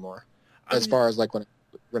believe anymore as far as, like,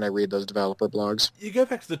 when I read those developer blogs. You go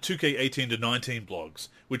back to the 2K18 to 19 blogs,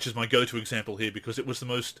 which is my go-to example here because it was the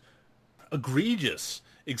most egregious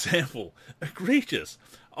example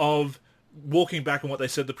of walking back on what they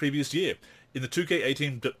said the previous year. In the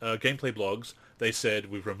 2K18 gameplay blogs, they said,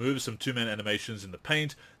 we've removed some two-man animations in the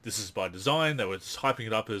paint. This is by design. They were hyping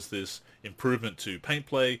it up as this improvement to paint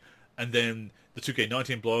play. And then the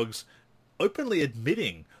 2K19 blogs openly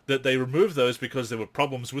admitting that they removed those because there were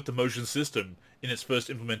problems with the motion system in its first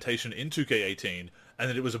implementation in 2K18, and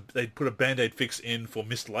that they put a Band-Aid fix in for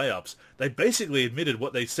missed layups. They basically admitted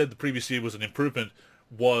what they said the previous year was an improvement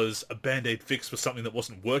was a Band-Aid fix for something that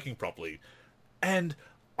wasn't working properly. And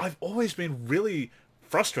I've always been really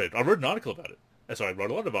frustrated. I wrote an article about it. I wrote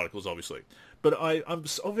a lot of articles, obviously. But I've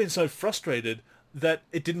been so frustrated that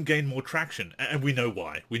it didn't gain more traction. And we know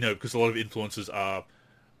why. We know because a lot of influencers are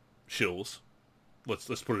shills.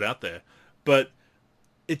 Let's put it out there. But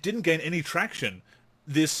it didn't gain any traction.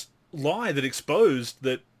 This lie that exposed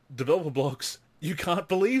that developer blogs, you can't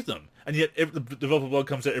believe them. And yet the developer blog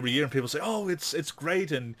comes out every year and people say, oh, it's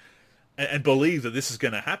great, and believe that this is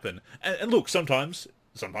going to happen. And look, sometimes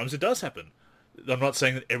it does happen. I'm not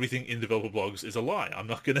saying that everything in developer blogs is a lie. I'm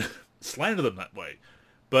not going to slander them that way.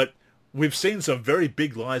 But we've seen some very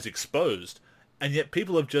big lies exposed, and yet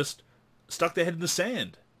people have just stuck their head in the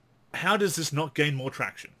sand. How does this not gain more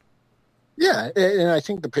traction? Yeah, and I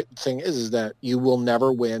think the thing is that you will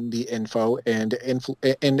never win the info and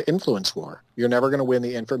influence war. You're never going to win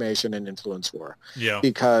the information and influence war. Yeah.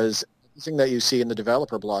 Because the thing that you see in the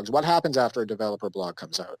developer blogs, what happens after a developer blog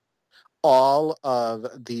comes out? All of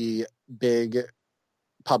the big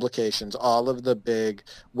publications, all of the big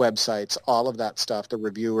websites, all of that stuff, the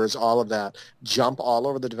reviewers, all of that, jump all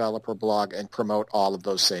over the developer blog and promote all of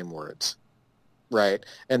those same words. Right.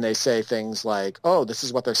 And they say things like, oh, this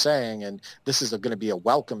is what they're saying, and this is going to be a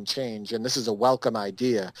welcome change, and this is a welcome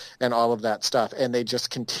idea, and all of that stuff. And they just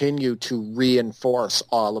continue to reinforce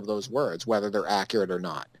all of those words, whether they're accurate or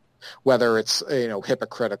not, whether it's,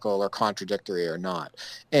 hypocritical or contradictory or not.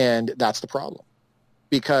 And that's the problem.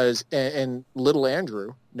 Because, and little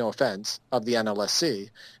Andrew, no offense, of the NLSC,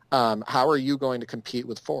 how are you going to compete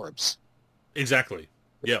with Forbes? Exactly.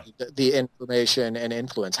 Yeah. The information and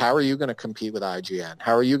influence. How are you going to compete with IGN?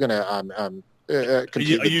 How are you going to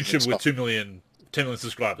compete with YouTube with 10 million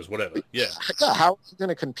subscribers, whatever. Yeah. How are you going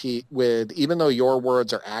to compete with, even though your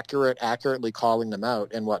words are accurately calling them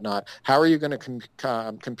out and whatnot, how are you going to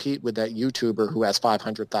compete with that YouTuber who has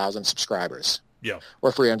 500,000 subscribers? Yeah.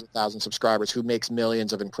 Or 300,000 subscribers who makes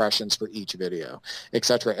millions of impressions for each video, et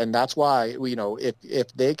cetera. And that's why,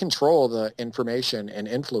 if they control the information and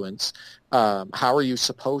influence, how are you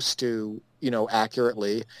supposed to,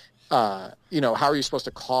 accurately, how are you supposed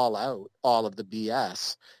to call out all of the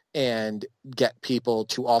BS and get people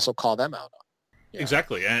to also call them out? Yeah.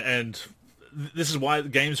 Exactly. And this is why the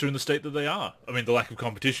games are in the state that they are. I mean, the lack of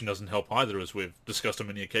competition doesn't help either, as we've discussed on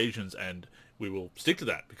many occasions, and we will stick to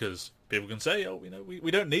that because people can say, oh,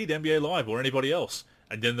 we don't need NBA Live or anybody else.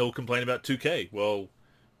 And then they'll complain about 2K. Well,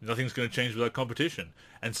 nothing's going to change without competition.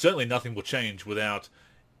 And certainly nothing will change without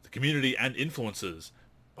the community and influencers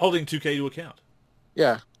holding 2K to account.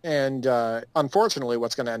 Yeah. And unfortunately,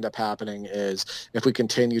 what's going to end up happening is if we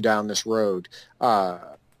continue down this road,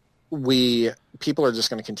 people are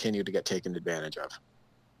just going to continue to get taken advantage of.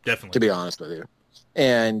 Definitely. To be honest with you.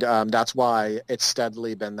 And that's why it's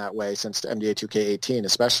steadily been that way since NBA 2K18,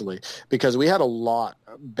 especially because we had a lot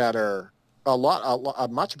better a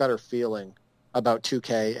much better feeling about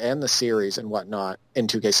 2K and the series and whatnot in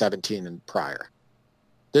 2K17 and prior.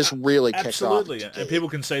 This really kicked off. Absolutely, and people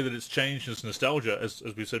can say that it's changed, it's nostalgia, as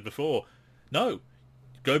we said before. No,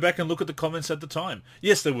 go back and look at the comments at the time.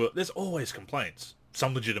 Yes, there's always complaints,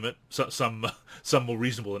 some legitimate, some more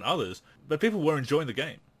reasonable than others, but people were enjoying the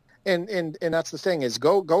game. And that's the thing is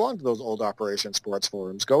go onto those old Operation Sports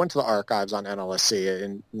forums, go into the archives on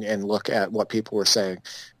NLSC and look at what people were saying.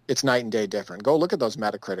 It's night and day different. Go look at those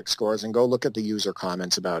Metacritic scores and go look at the user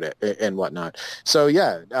comments about it and whatnot. So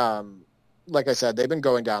yeah, like I said, they've been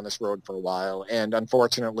going down this road for a while, and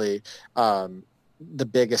unfortunately, the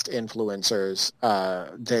biggest influencers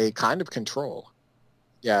they kind of control.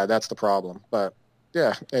 Yeah, that's the problem. But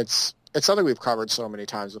yeah, it's something we've covered so many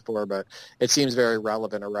times before, but it seems very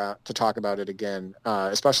relevant to talk about it again,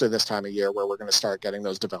 especially this time of year where we're going to start getting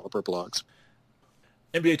those developer blogs.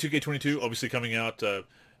 NBA 2K22 obviously coming out.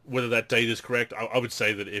 Whether that date is correct, I would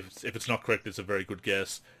say that if it's not correct, it's a very good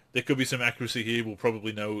guess. There could be some accuracy here. We'll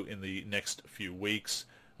probably know in the next few weeks.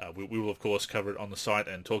 We will, of course, cover it on the site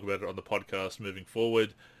and talk about it on the podcast moving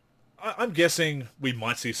forward. I'm guessing we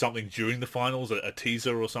might see something during the finals, a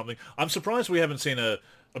teaser or something. I'm surprised we haven't seen a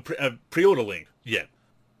pre-order link yet.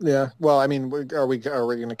 Yeah, well, I mean, are we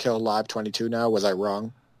going to kill Live 22 now? Was I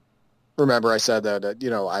wrong? Remember I said that,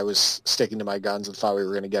 I was sticking to my guns and thought we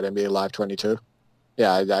were going to get NBA Live 22?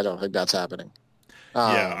 Yeah, I don't think that's happening.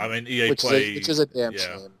 Yeah, I mean, EA Play... Which is a damn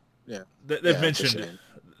shame. Yeah.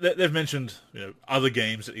 They've mentioned other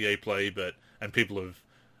games at EA Play, and people have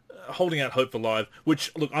holding out hope for Live.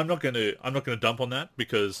 Which look, I'm not going to dump on that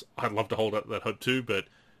because I'd love to hold out that hope too. But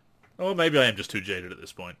maybe I am just too jaded at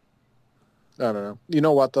this point. I don't know. You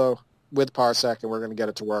know what though? With Parsec, and we're going to get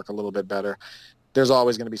it to work a little bit better. There's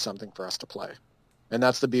always going to be something for us to play, and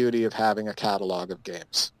that's the beauty of having a catalog of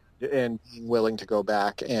games and being willing to go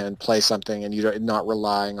back and play something, and you're not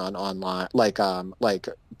relying on online like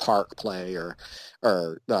Park Play or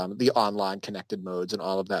the online connected modes and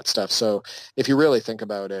all of that stuff. So if you really think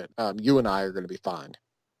about it, you and I are going to be fine.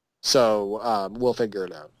 So we'll figure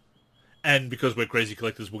it out. And because we're crazy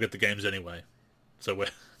collectors, we'll get the games anyway. So we're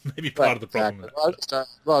maybe part of the problem. Exactly.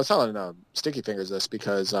 Well, I was telling Sticky Fingers this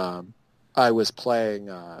because I was playing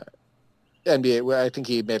NBA. I think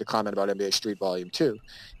he made a comment about NBA Street Volume 2.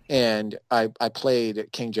 And I played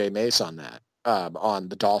King J Mace on that, on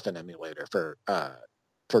the Dolphin emulator for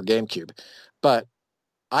GameCube. But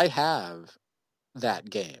I have that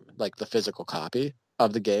game, like the physical copy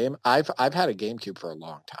of the game. I've had a GameCube for a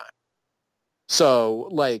long time. So,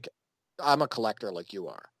 like, I'm a collector like you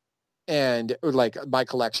are. And, like, my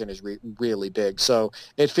collection is really big. So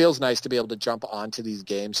it feels nice to be able to jump onto these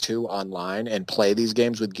games, too, online and play these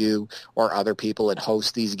games with you or other people and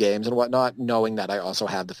host these games and whatnot, knowing that I also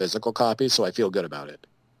have the physical copy, so I feel good about it.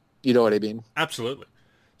 You know what I mean? Absolutely.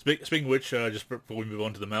 Speaking of which, just before we move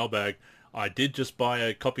on to the mailbag, I did just buy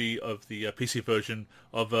a copy of the PC version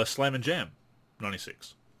of Slam and Jam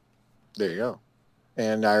 96. There you go.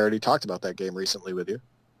 And I already talked about that game recently with you.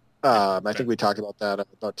 I think we talked about that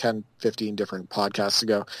about 10, 15 different podcasts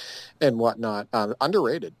ago and whatnot.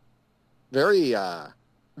 Underrated. Very,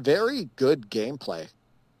 very good gameplay.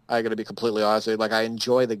 I got to be completely honest with you. Like, I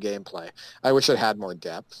enjoy the gameplay. I wish it had more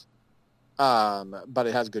depth, but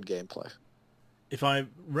it has good gameplay. If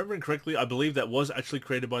I'm remembering correctly, I believe that was actually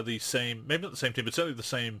created by the same, maybe not the same team, but certainly the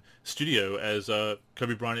same studio as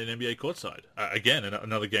Kobe Bryant and NBA Courtside. Again,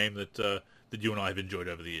 another game that you and I have enjoyed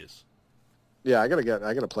over the years. Yeah, I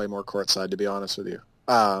gotta play more Courtside, to be honest with you.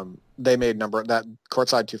 They made that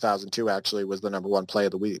Courtside 2002 actually was the number one play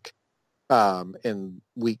of the week in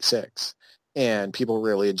week 6, and people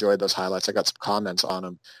really enjoyed those highlights. I got some comments on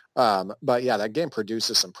them, but yeah, that game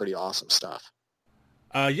produces some pretty awesome stuff.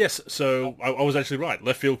 Yes, so I was actually right.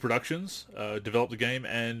 Left Field Productions developed the game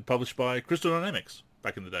and published by Crystal Dynamics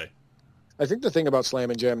back in the day. I think the thing about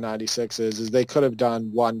Slam and Jam 96 is they could have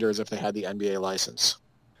done wonders if they had the NBA license.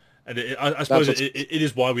 And I suppose it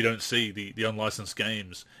is why we don't see the unlicensed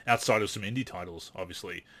games outside of some indie titles,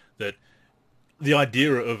 obviously. That the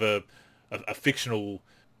idea of a fictional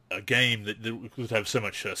game that would have so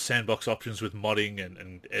much sandbox options with modding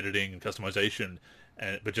and editing and customization,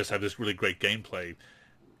 but just have this really great gameplay,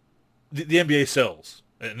 the NBA sells.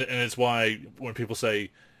 And it's why when people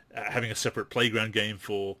say having a separate playground game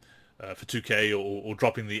for 2K or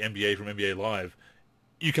dropping the NBA from NBA Live,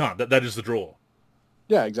 you can't. That is the draw.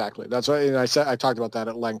 Yeah, exactly. That's why I talked about that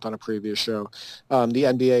at length on a previous show. The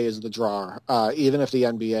NBA is the draw. Even if the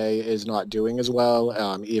NBA is not doing as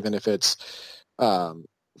well, even if it's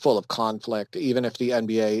full of conflict, even if the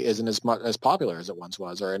NBA isn't as popular as it once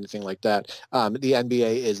was or anything like that, the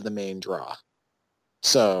NBA is the main draw.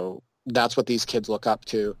 So That's what these kids look up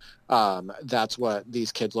to. That's what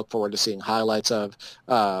these kids look forward to seeing highlights of.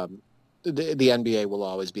 The NBA will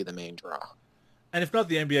always be the main draw. And if not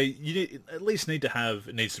the NBA, you at least need to have,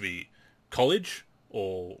 it needs to be college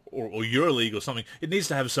or EuroLeague or something. It needs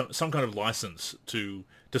to have some kind of license to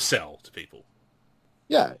sell to people.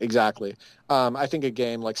 Yeah, exactly. I think a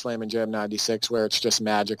game like Slam and Jam 96 where it's just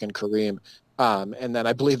Magic and Kareem, and then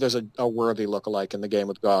I believe there's a Worthy lookalike in the game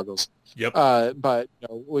with goggles. Yep. But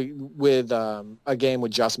with a game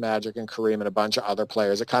with just Magic and Kareem and a bunch of other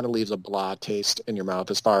players, it kind of leaves a blah taste in your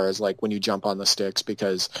mouth as far as like when you jump on the sticks,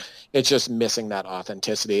 because it's just missing that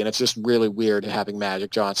authenticity, and it's just really weird having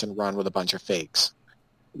Magic Johnson run with a bunch of fakes.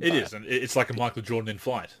 It is, and it's like a Michael Jordan in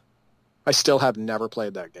flight. I still have never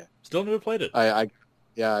played that game. Still never played it. I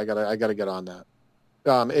gotta get on that.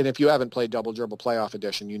 And if you haven't played Double Dribble Playoff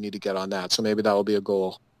Edition, you need to get on that. So maybe that will be a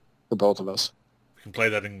goal for both of us. We can play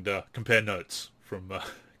that and compare notes from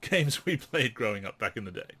games we played growing up back in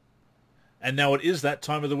the day. And now it is that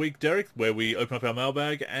time of the week, Derek, where we open up our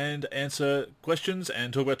mailbag and answer questions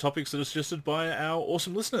and talk about topics that are suggested by our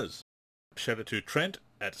awesome listeners. Shout out to Trent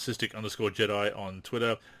at Cystic_Jedi on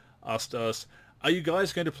Twitter. Asked us, are you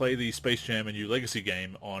guys going to play the Space Jam: A New Legacy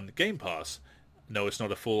game on Game Pass? No, it's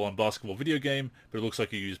not a full-on basketball video game, but it looks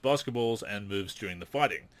like you use basketballs and moves during the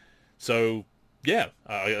fighting. So, yeah,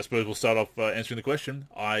 I suppose we'll start off answering the question.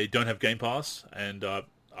 I don't have Game Pass, and I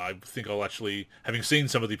think I'll actually, having seen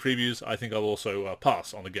some of the previews, I think I'll also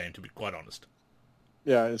pass on the game, to be quite honest.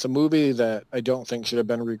 Yeah, it's a movie that I don't think should have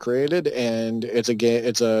been recreated, and it's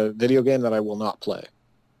a video game that I will not play.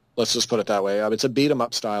 Let's just put it that way. It's a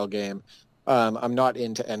beat-em-up style game. I'm not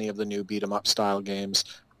into any of the new beat-em-up style games.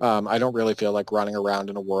 I don't really feel like running around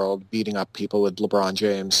in a world beating up people with LeBron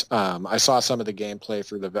James. I saw some of the gameplay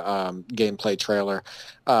through the gameplay trailer.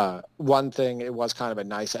 One thing, it was kind of a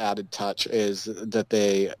nice added touch, is that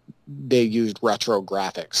they used retro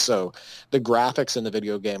graphics. So the graphics in the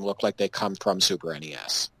video game look like they come from Super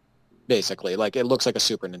NES, basically. Like it looks like a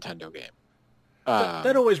Super Nintendo game.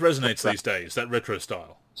 That always resonates these days, that retro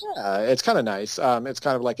style. Yeah, it's kind of nice. It's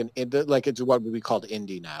kind of like it's what would be called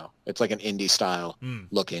indie now. It's like an indie style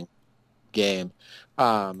looking game.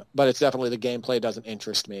 But it's definitely, the gameplay doesn't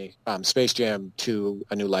interest me. Space Jam 2: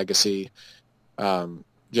 A New Legacy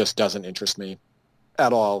just doesn't interest me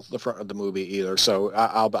at all, the front of the movie either. So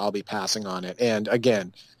I'll be passing on it. And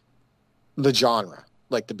again, the genre,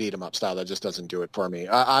 like the beat 'em up style, that just doesn't do it for me.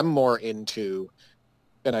 I'm more into,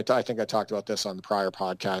 and I think I talked about this on the prior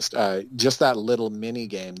podcast, just that little mini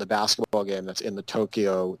game, the basketball game that's in the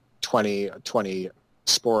Tokyo 2020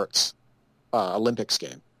 sports Olympics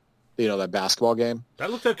game. You know, that basketball game?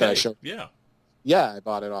 That looked okay. Yeah, I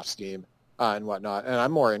bought it off Steam and whatnot. And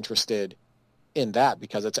I'm more interested in that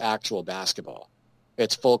because it's actual basketball.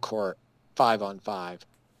 It's full court, 5-on-5.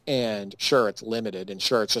 And sure, it's limited. And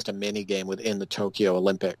sure, it's just a mini game within the Tokyo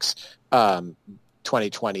Olympics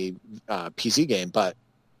 2020 PC game. But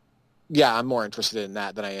yeah, I'm more interested in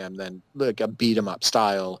that than I am than like a beat 'em up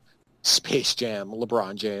style Space Jam,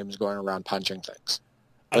 LeBron James going around punching things.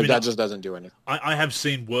 Like, that just doesn't do anything. I have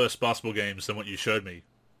seen worse basketball games than what you showed me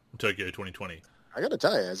in Tokyo 2020. I got to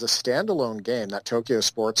tell you, as a standalone game, that Tokyo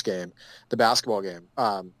sports game, the basketball game,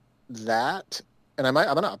 that, and I'm going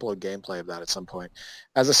to upload gameplay of that at some point.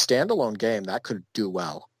 As a standalone game, that could do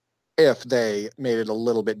well if they made it a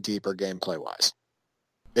little bit deeper gameplay-wise.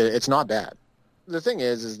 It's not bad. The thing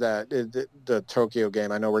is that the Tokyo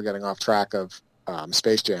game, I know we're getting off track of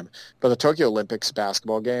Space Jam, but the Tokyo Olympics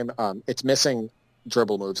basketball game, it's missing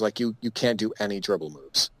dribble moves. Like you can't do any dribble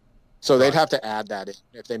moves. So they'd have to add that in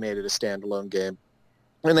if they made it a standalone game.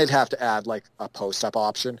 And they'd have to add like a post-up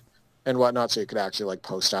option and whatnot so you could actually like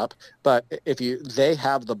post up. But they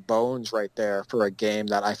have the bones right there for a game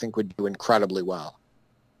that I think would do incredibly well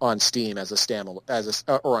on Steam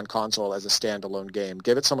or on console as a standalone game.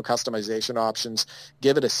 Give it some customization options.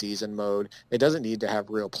 Give it a season mode. It doesn't need to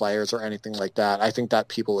have real players or anything like that. I think that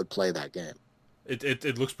people would play that game.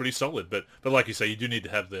 It looks pretty solid, but like you say, you do need to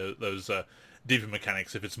have those deeper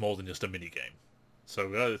mechanics if it's more than just a mini game.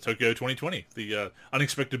 So Tokyo 2020, the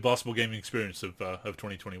unexpected basketball gaming experience of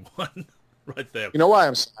 2021, right there. You know why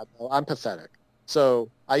I'm sad, though? I'm pathetic. So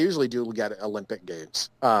I usually do get Olympic games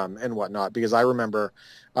and whatnot because I remember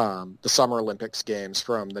the Summer Olympics games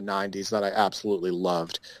from the 90s that I absolutely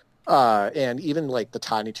loved. And even like the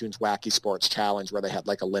Tiny Toons Wacky Sports Challenge where they had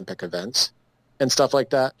like Olympic events and stuff like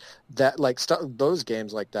that. Those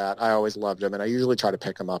games like that, I always loved them, and I usually try to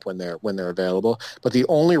pick them up when they're available. But the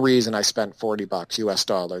only reason I spent $40 US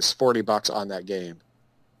dollars, $40 on that game,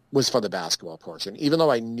 was for the basketball portion, even though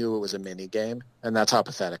I knew it was a mini game, and that's how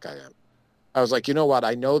pathetic I am. I was like, you know what?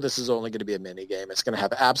 I know this is only going to be a mini game. It's going to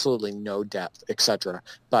have absolutely no depth, etc.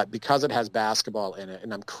 But because it has basketball in it,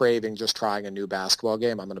 and I'm craving just trying a new basketball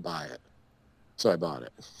game, I'm going to buy it. So I bought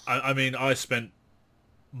it. I mean, I spent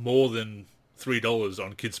more than $3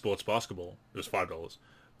 on kids sports basketball. It was $5,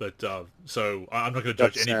 but so I'm not going to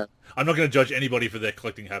judge I'm not going to judge anybody for their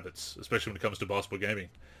collecting habits, especially when it comes to basketball gaming.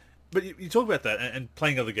 But you talk about that and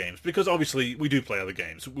playing other games, because obviously we do play other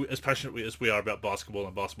games. As passionate as we are about basketball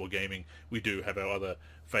and basketball gaming, we do have our other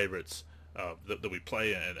favorites that we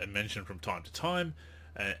play and mention from time to time.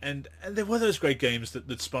 And there were those great games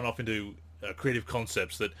that spun off into creative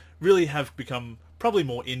concepts that really have become probably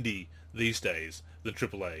more indie these days than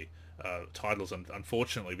AAA titles. And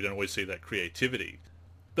unfortunately, we don't always see that creativity.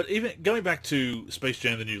 But even going back to Space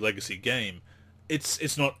Jam: The New Legacy game,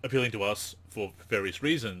 it's not appealing to us for various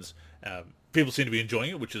reasons. People seem to be enjoying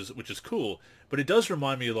it, which is cool. But it does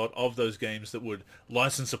remind me a lot of those games that would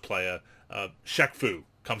license a player. Shaq Fu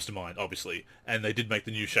comes to mind, obviously, and they did make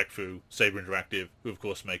the new Shaq Fu. Saber Interactive, who of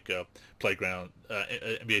course make Playground,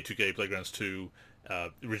 NBA 2K Playgrounds 2,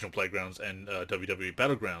 original Playgrounds, and WWE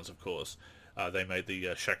Battlegrounds, of course. They made the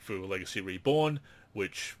Shaq Fu Legacy Reborn,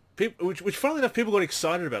 which funnily enough, people got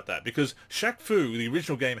excited about that, because Shaq Fu, the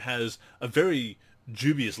original game, has a very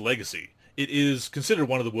dubious legacy. It is considered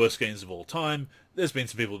one of the worst games of all time. There's been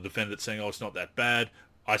some people who defend it, saying, oh, it's not that bad.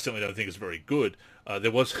 I certainly don't think it's very good.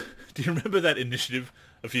 There was... Do you remember that initiative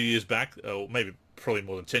a few years back? Or maybe probably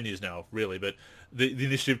more than 10 years now, really, but the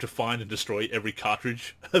initiative to find and destroy every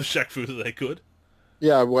cartridge of Shaq Fu that they could?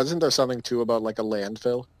 Yeah, wasn't there something, too, about, like, a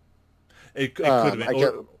landfill? It could have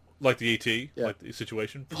been. Like the ET, like the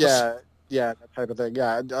situation? Yeah, that type of thing.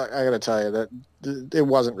 Yeah, I got to tell you that it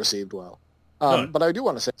wasn't received well. No. But I do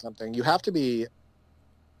want to say something. You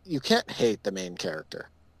can't hate the main character.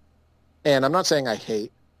 And I'm not saying I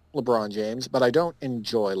hate LeBron James, but I don't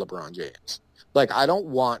enjoy LeBron James. Like, I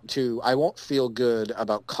won't feel good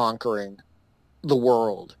about conquering the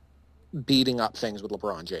world, beating up things with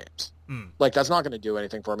LeBron James. Like, that's not going to do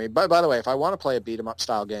anything for me. By the way, if I want to play a beat-em-up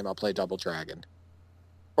style game, I'll play Double Dragon.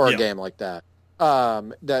 Or a game like that.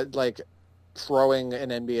 That, like, throwing an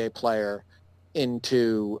NBA player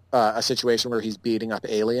into a situation where he's beating up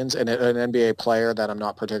aliens, and an NBA player that I'm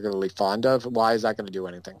not particularly fond of, why is that going to do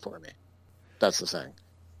anything for me? That's the thing.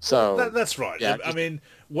 So that's right. Yeah, I mean,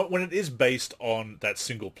 when it is based on that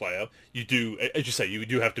single player, you do, as you say, you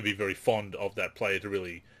do have to be very fond of that player to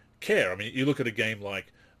really care. I mean, you look at a game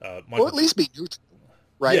like or at least be neutral,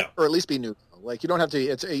 right? Yeah. Or at least be neutral. Like, you don't have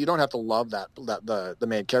to love the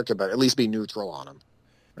main character, but at least be neutral on him.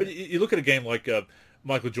 But you look at a game like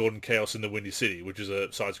Michael Jordan Chaos in the Windy City, which is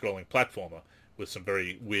a side-scrolling platformer with some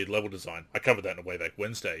very weird level design. I covered that in a Way Back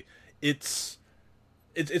Wednesday. It's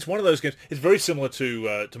one of those games. It's very similar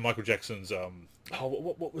to Michael Jackson's.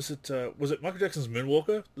 What was it? Was it Michael Jackson's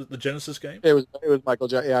Moonwalker, the Genesis game? It was Michael.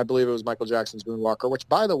 Yeah, I believe it was Michael Jackson's Moonwalker. Which,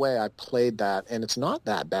 by the way, I played that, and it's not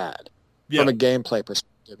that bad from a gameplay perspective.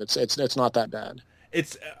 It's not that bad.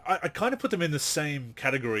 I kind of put them in the same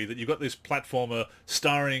category, that you've got this platformer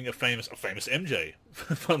starring a famous MJ,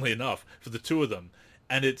 funnily enough, for the two of them,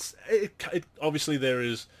 and it obviously there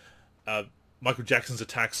is Michael Jackson's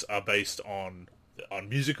attacks are based on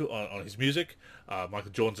his music.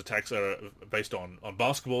 Michael Jordan's attacks are based on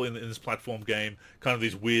basketball in this platform game. Kind of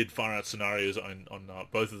these weird far out scenarios on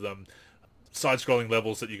both of them. Side-scrolling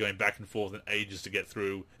levels that you're going back and forth in ages to get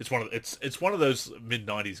through. It's one of those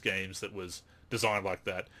mid-90s games that was designed like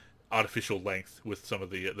that, artificial length with some of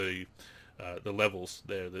the levels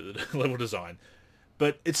there, the level design.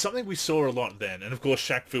 But it's something we saw a lot then, and of course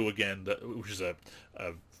Shaq Fu again, which is a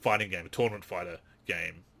fighting game, a tournament fighter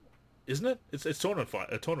game, isn't it? It's a tournament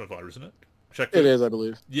fighter, isn't it? Shaq Fu? It is, I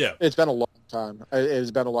believe. Yeah, it's been a long time.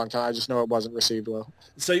 It's been a long time. I just know it wasn't received well.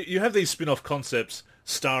 So you have these spin-off concepts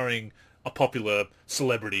starring a popular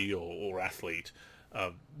celebrity or athlete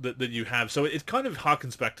that you have. So it kind of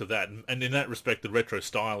harkens back to that, and in that respect, the retro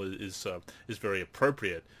style is very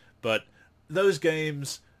appropriate. But those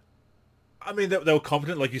games, I mean, they were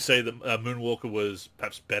competent. Like you say, that Moonwalker was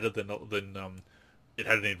perhaps better than it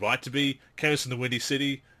had any right to be. Chaos in the Windy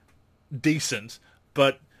City, decent,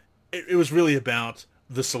 but it was really about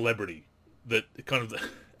the celebrity that kind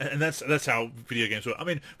of. And that's how video games work. I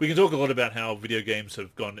mean, we can talk a lot about how video games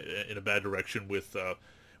have gone in a bad direction with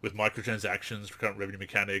microtransactions, recurrent revenue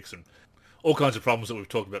mechanics, and all kinds of problems that we've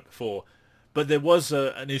talked about before. But there was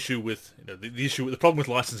an issue with the problem with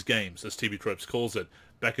licensed games, as TV Tropes calls it,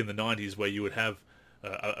 back in the 90s, where you would have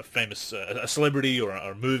a famous a celebrity or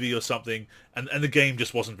a movie or something, and the game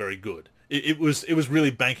just wasn't very good. It was really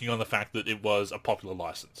banking on the fact that it was a popular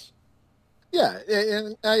license. Yeah,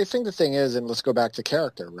 and I think the thing is, and let's go back to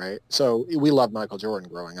character, right? So we loved Michael Jordan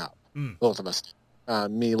growing up, Mm. both of us.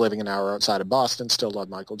 Me living an hour outside of Boston, still loved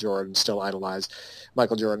Michael Jordan, still idolized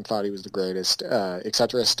Michael Jordan, thought he was the greatest,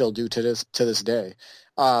 etc. Still do to this day.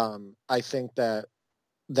 I think that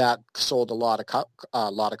sold a lot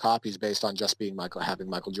of copies based on just being having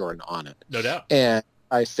Michael Jordan on it. No doubt. And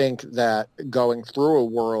I think that going through a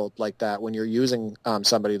world like that, when you're using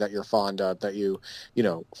somebody that you're fond of, that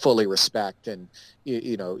fully respect, and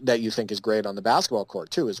that you think is great on the basketball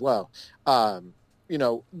court too, as well.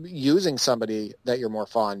 Using somebody that you're more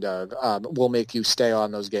fond of will make you stay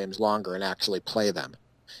on those games longer and actually play them.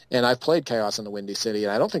 And I've played Chaos in the Windy City,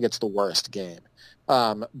 and I don't think it's the worst game.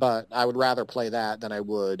 But I would rather play that than I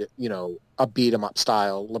would, a beat 'em up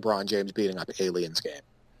style LeBron James beating up aliens game.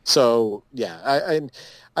 So yeah,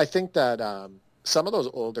 I think that some of those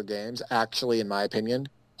older games actually, in my opinion,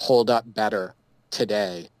 hold up better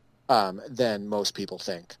today than most people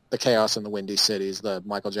think. The Chaos in the Windy Cities, the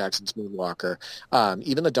Michael Jackson Smoothwalker,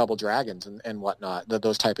 even the Double Dragons and whatnot,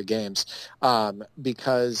 those type of games,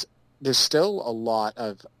 because there's still a lot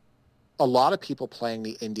of people playing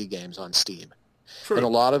the indie games on Steam. True. And a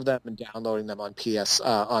lot of them downloading them on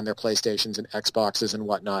on their PlayStations and Xboxes and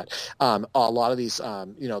whatnot. A lot of these,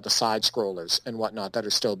 the side scrollers and whatnot that are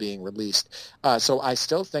still being released. So I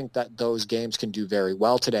still think that those games can do very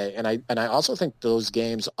well today, and I also think those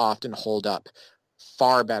games often hold up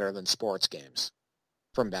far better than sports games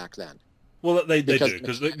from back then. Well, they do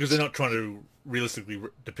because they're not trying to realistically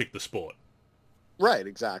depict the sport. Right,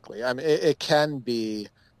 exactly. I mean, it can be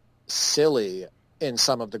silly in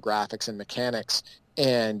some of the graphics and mechanics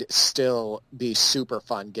and still be super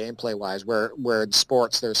fun gameplay wise, where in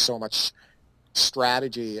sports there's so much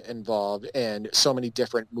strategy involved and so many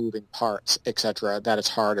different moving parts, etc., that it's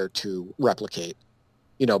harder to replicate,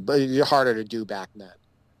 but harder to do back then.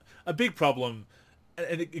 A big problem,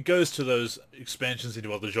 and it goes to those expansions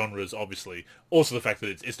into other genres, obviously. Also the fact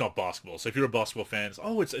that it's not basketball. So if you're a basketball fan,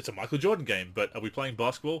 it's a Michael Jordan game, but are we playing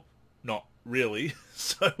basketball? Not really.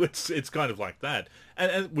 So it's kind of like that,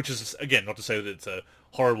 and which is, again, not to say that it's a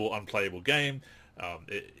horrible, unplayable game.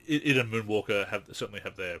 It and Moonwalker certainly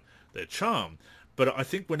have their charm, but I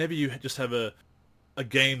think whenever you just have a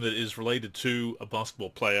game that is related to a basketball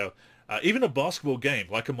player, even a basketball game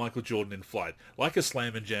like a Michael Jordan in Flight, like a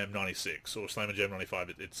Slam and Jam 96 or Slam and Jam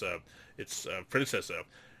 95, its predecessor,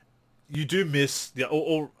 you do miss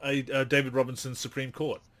or a David Robinson's Supreme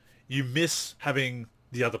Court. You miss having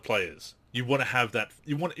the other players. You want to have that.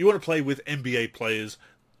 You want to play with NBA players,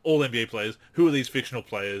 all NBA players. Who are these fictional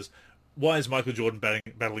players? Why is Michael Jordan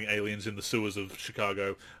battling aliens in the sewers of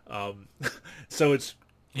Chicago? So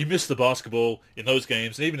you miss the basketball in those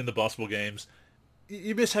games, and even in the basketball games,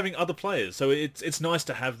 you miss having other players. So it's nice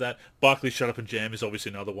to have that. Barkley's Shut Up and Jam is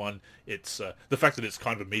obviously another one. It's the fact that it's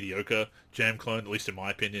kind of a mediocre Jam clone, at least in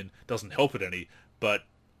my opinion, doesn't help it any. But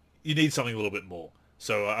you need something a little bit more.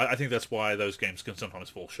 So I think that's why those games can sometimes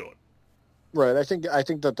fall short. Right. I think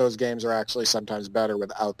that those games are actually sometimes better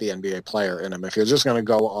without the NBA player in them. If you're just going to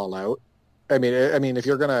go all out, I mean, if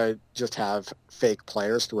you're going to just have fake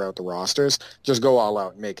players throughout the rosters, just go all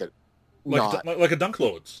out and make it like a Dunk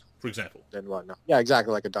Lords, for example. And whatnot. Yeah,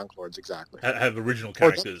 exactly, like a Dunk Lords, exactly. Have original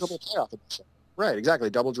characters. Or Double Dribble Playoff Edition. Right, exactly.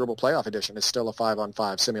 Double Dribble Playoff Edition is still a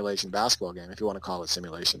 5-on-5 simulation basketball game, if you want to call it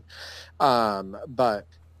simulation. But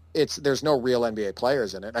there's no real NBA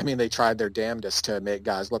players in it. I mean, they tried their damnedest to make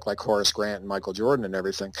guys look like Horace Grant and Michael Jordan and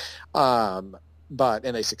everything, and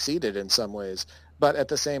they succeeded in some ways. But at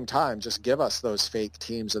the same time, just give us those fake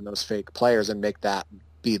teams and those fake players and make that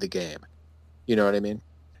be the game. You know what I mean?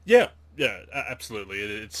 Yeah, absolutely.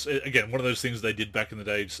 It's again one of those things they did back in the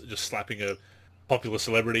day, just slapping a popular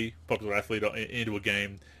celebrity, popular athlete into a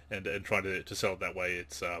game and trying to sell it that way.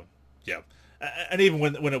 It's and even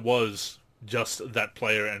when it was just that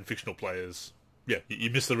player and fictional players, you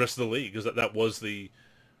miss the rest of the league, because that was the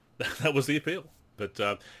appeal.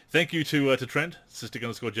 But thank you to Trent,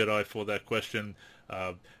 Sister_Jedi, for that question.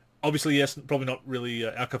 Obviously, yes, probably not really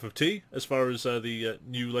our cup of tea as far as the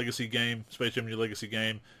new Legacy game, Space Jam New Legacy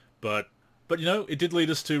game, but it did lead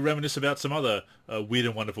us to reminisce about some other weird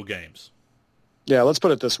and wonderful games. Yeah, let's put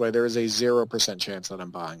it this way: there is a 0% chance that I'm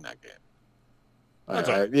buying that game.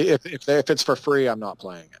 If it's for free, I'm not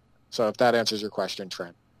playing it. So if that answers your question,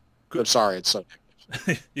 Trent, I'm sorry, it's so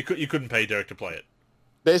negative. You couldn't pay Derek to play it.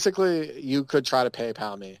 Basically, you could try to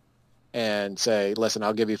PayPal me and say, listen,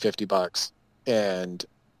 I'll give you $50, and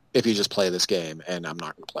if you just play this game, and I'm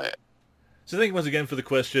not going to play it. So thank you once again for the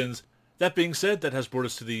questions. That being said, that has brought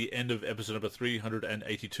us to the end of episode number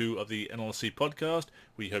 382 of the NLC podcast.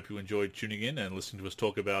 We hope you enjoyed tuning in and listening to us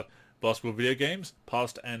talk about basketball video games,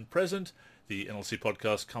 past and present. The NLSC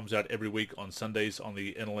podcast comes out every week on Sundays on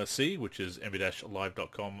the NLSC, which is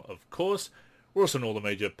nb-live.com, of course. We're also on all the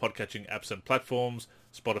major podcatching apps and platforms,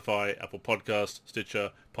 Spotify, Apple Podcasts,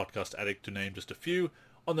 Stitcher, Podcast Addict, to name just a few.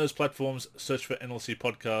 On those platforms, search for NLSC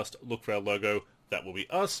Podcast, look for our logo, that will be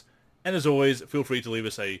us. And as always, feel free to leave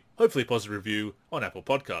us a hopefully positive review on Apple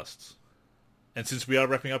Podcasts. And since we are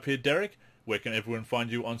wrapping up here, Derek, where can everyone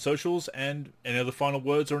find you on socials, and any other final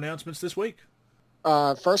words or announcements this week?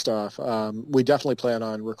 First off, we definitely plan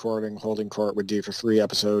on recording Holding Court with D for 3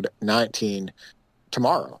 episode 19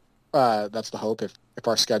 tomorrow. That's the hope if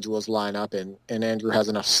our schedules line up and Andrew has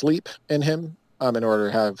enough sleep in him in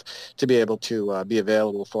order to be able to be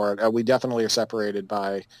available for it. We definitely are separated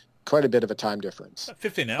by quite a bit of a time difference.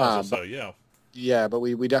 15 hours or so, yeah. Yeah, but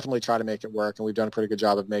we definitely try to make it work, and we've done a pretty good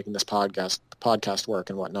job of making this podcast work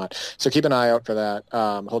and whatnot. So keep an eye out for that.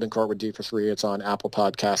 Holding Court with D for 3. It's on Apple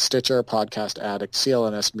Podcasts, Stitcher, Podcast Addict,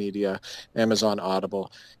 CLNS Media, Amazon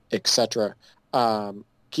Audible, etc.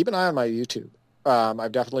 Keep an eye on my YouTube.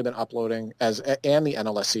 I've definitely been uploading and the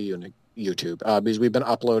NLSC YouTube because we've been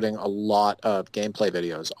uploading a lot of gameplay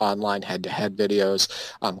videos, online head-to-head videos,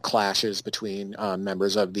 clashes between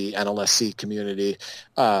members of the NLSC community,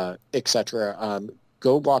 etc.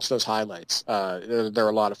 Go watch those highlights. They're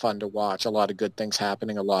a lot of fun to watch, a lot of good things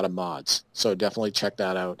happening, a lot of mods. So definitely check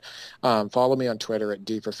that out. Follow me on Twitter at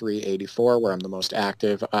D4384, where I'm the most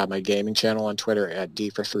active. My gaming channel on Twitter at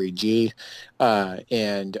D43G.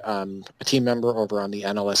 And a team member over on the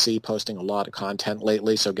NLSC posting a lot of content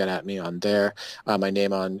lately, so get at me on there. My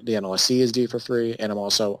name on the NLSC is D43, and I'm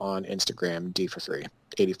also on Instagram,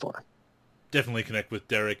 D4384. Definitely connect with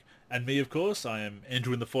Derek and me, of course. I am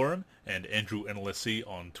Andrew in the forum and Andrew NLSC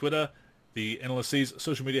on Twitter. The NLSC's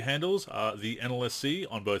social media handles are the NLSC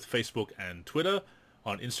on both Facebook and Twitter.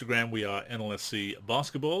 On Instagram, we are NLSC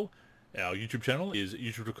Basketball. Our YouTube channel is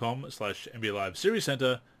youtube.com/NBA Live Series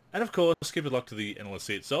Center. And of course, keep it locked to the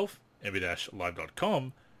NLSC itself,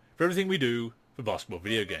 nb-live.com, for everything we do for basketball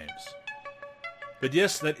video games. But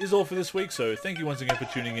yes, that is all for this week, so thank you once again for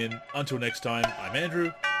tuning in. Until next time, I'm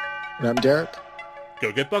Andrew. And I'm Derek.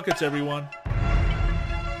 Go get buckets, everyone.